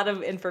a lot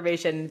of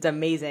information. It's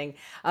amazing.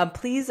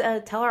 Please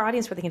tell our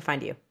audience where they can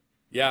find you.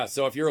 Yeah.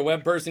 So if you're a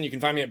web person, you can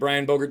find me at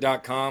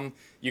brianbogert.com.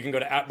 You can go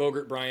to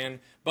 @BogertBrian.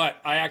 But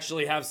I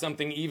actually have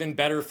something even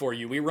better for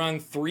you. We run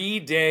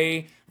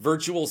 3-day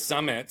virtual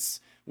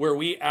summits where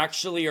we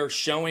actually are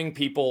showing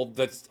people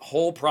the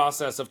whole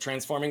process of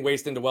transforming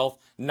waste into wealth,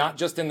 not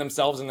just in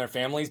themselves and their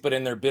families, but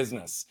in their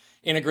business,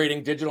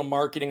 integrating digital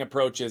marketing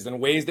approaches and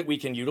ways that we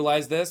can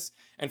utilize this.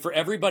 And for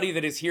everybody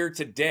that is here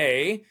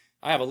today,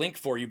 I have a link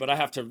for you, but I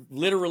have to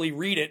literally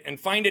read it and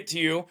find it to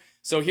you.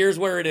 So here's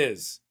where it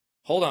is.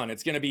 Hold on.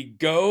 It's going to be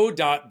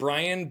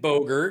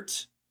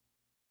go.brianbogert.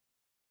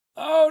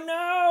 Oh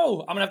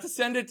no, I'm going to have to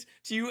send it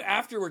to you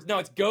afterwards. No,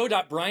 it's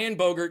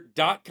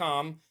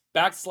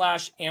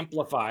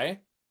go.brianbogert.com/amplify.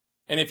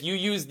 And if you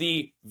use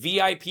the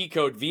VIP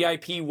code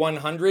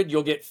VIP100,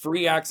 you'll get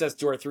free access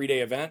to our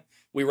 3-day event.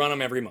 We run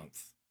them every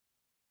month.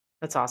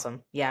 That's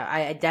awesome. Yeah,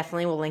 I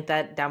definitely will link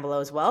that down below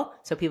as well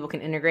so people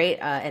can integrate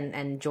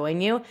and join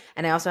you.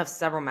 And I also have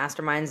several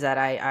masterminds that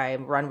I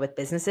run with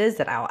businesses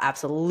that I'll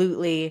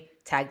absolutely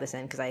tag this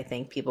in because I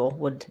think people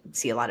would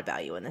see a lot of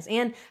value in this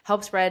and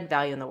help spread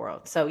value in the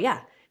world. So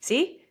yeah,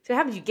 see? So what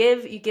happens?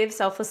 You give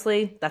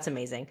selflessly. That's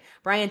amazing.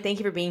 Brian, thank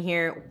you for being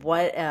here.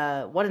 What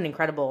an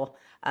incredible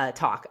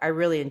talk. I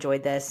really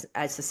enjoyed this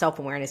as a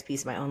self-awareness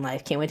piece of my own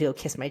life. Can't wait to go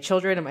kiss my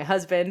children and my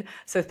husband.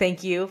 So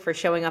thank you for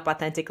showing up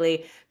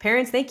authentically.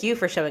 Parents, thank you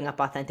for showing up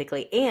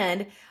authentically.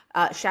 And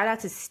shout out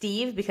to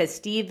Steve, because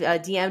Steve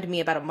DM'd me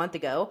about a month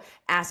ago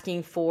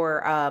asking for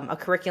a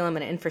curriculum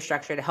and an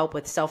infrastructure to help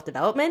with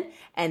self-development.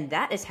 And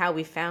that is how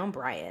we found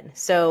Brian.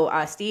 So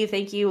Steve,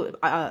 thank you.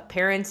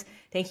 Parents,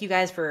 thank you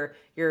guys for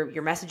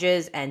your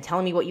messages and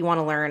telling me what you want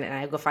to learn. And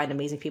I'll go find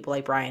amazing people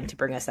like Brian to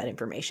bring us that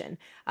information.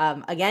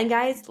 Again,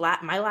 guys,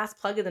 my last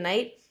plug of the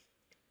night,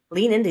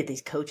 lean into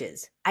these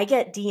coaches. I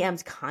get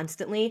DMs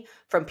constantly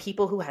from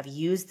people who have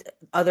used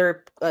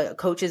other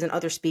coaches and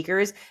other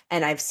speakers,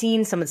 and I've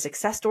seen some of the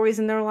success stories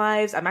in their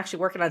lives. I'm actually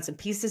working on some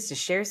pieces to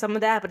share some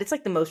of that, but it's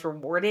like the most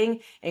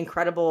rewarding,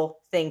 incredible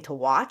thing to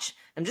watch.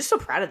 I'm just so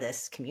proud of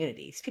this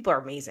community. These people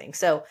are amazing.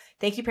 So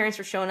thank you, parents,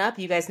 for showing up.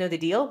 You guys know the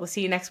deal. We'll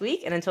see you next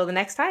week. And until the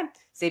next time,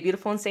 stay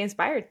beautiful and stay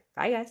inspired.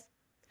 Bye, guys.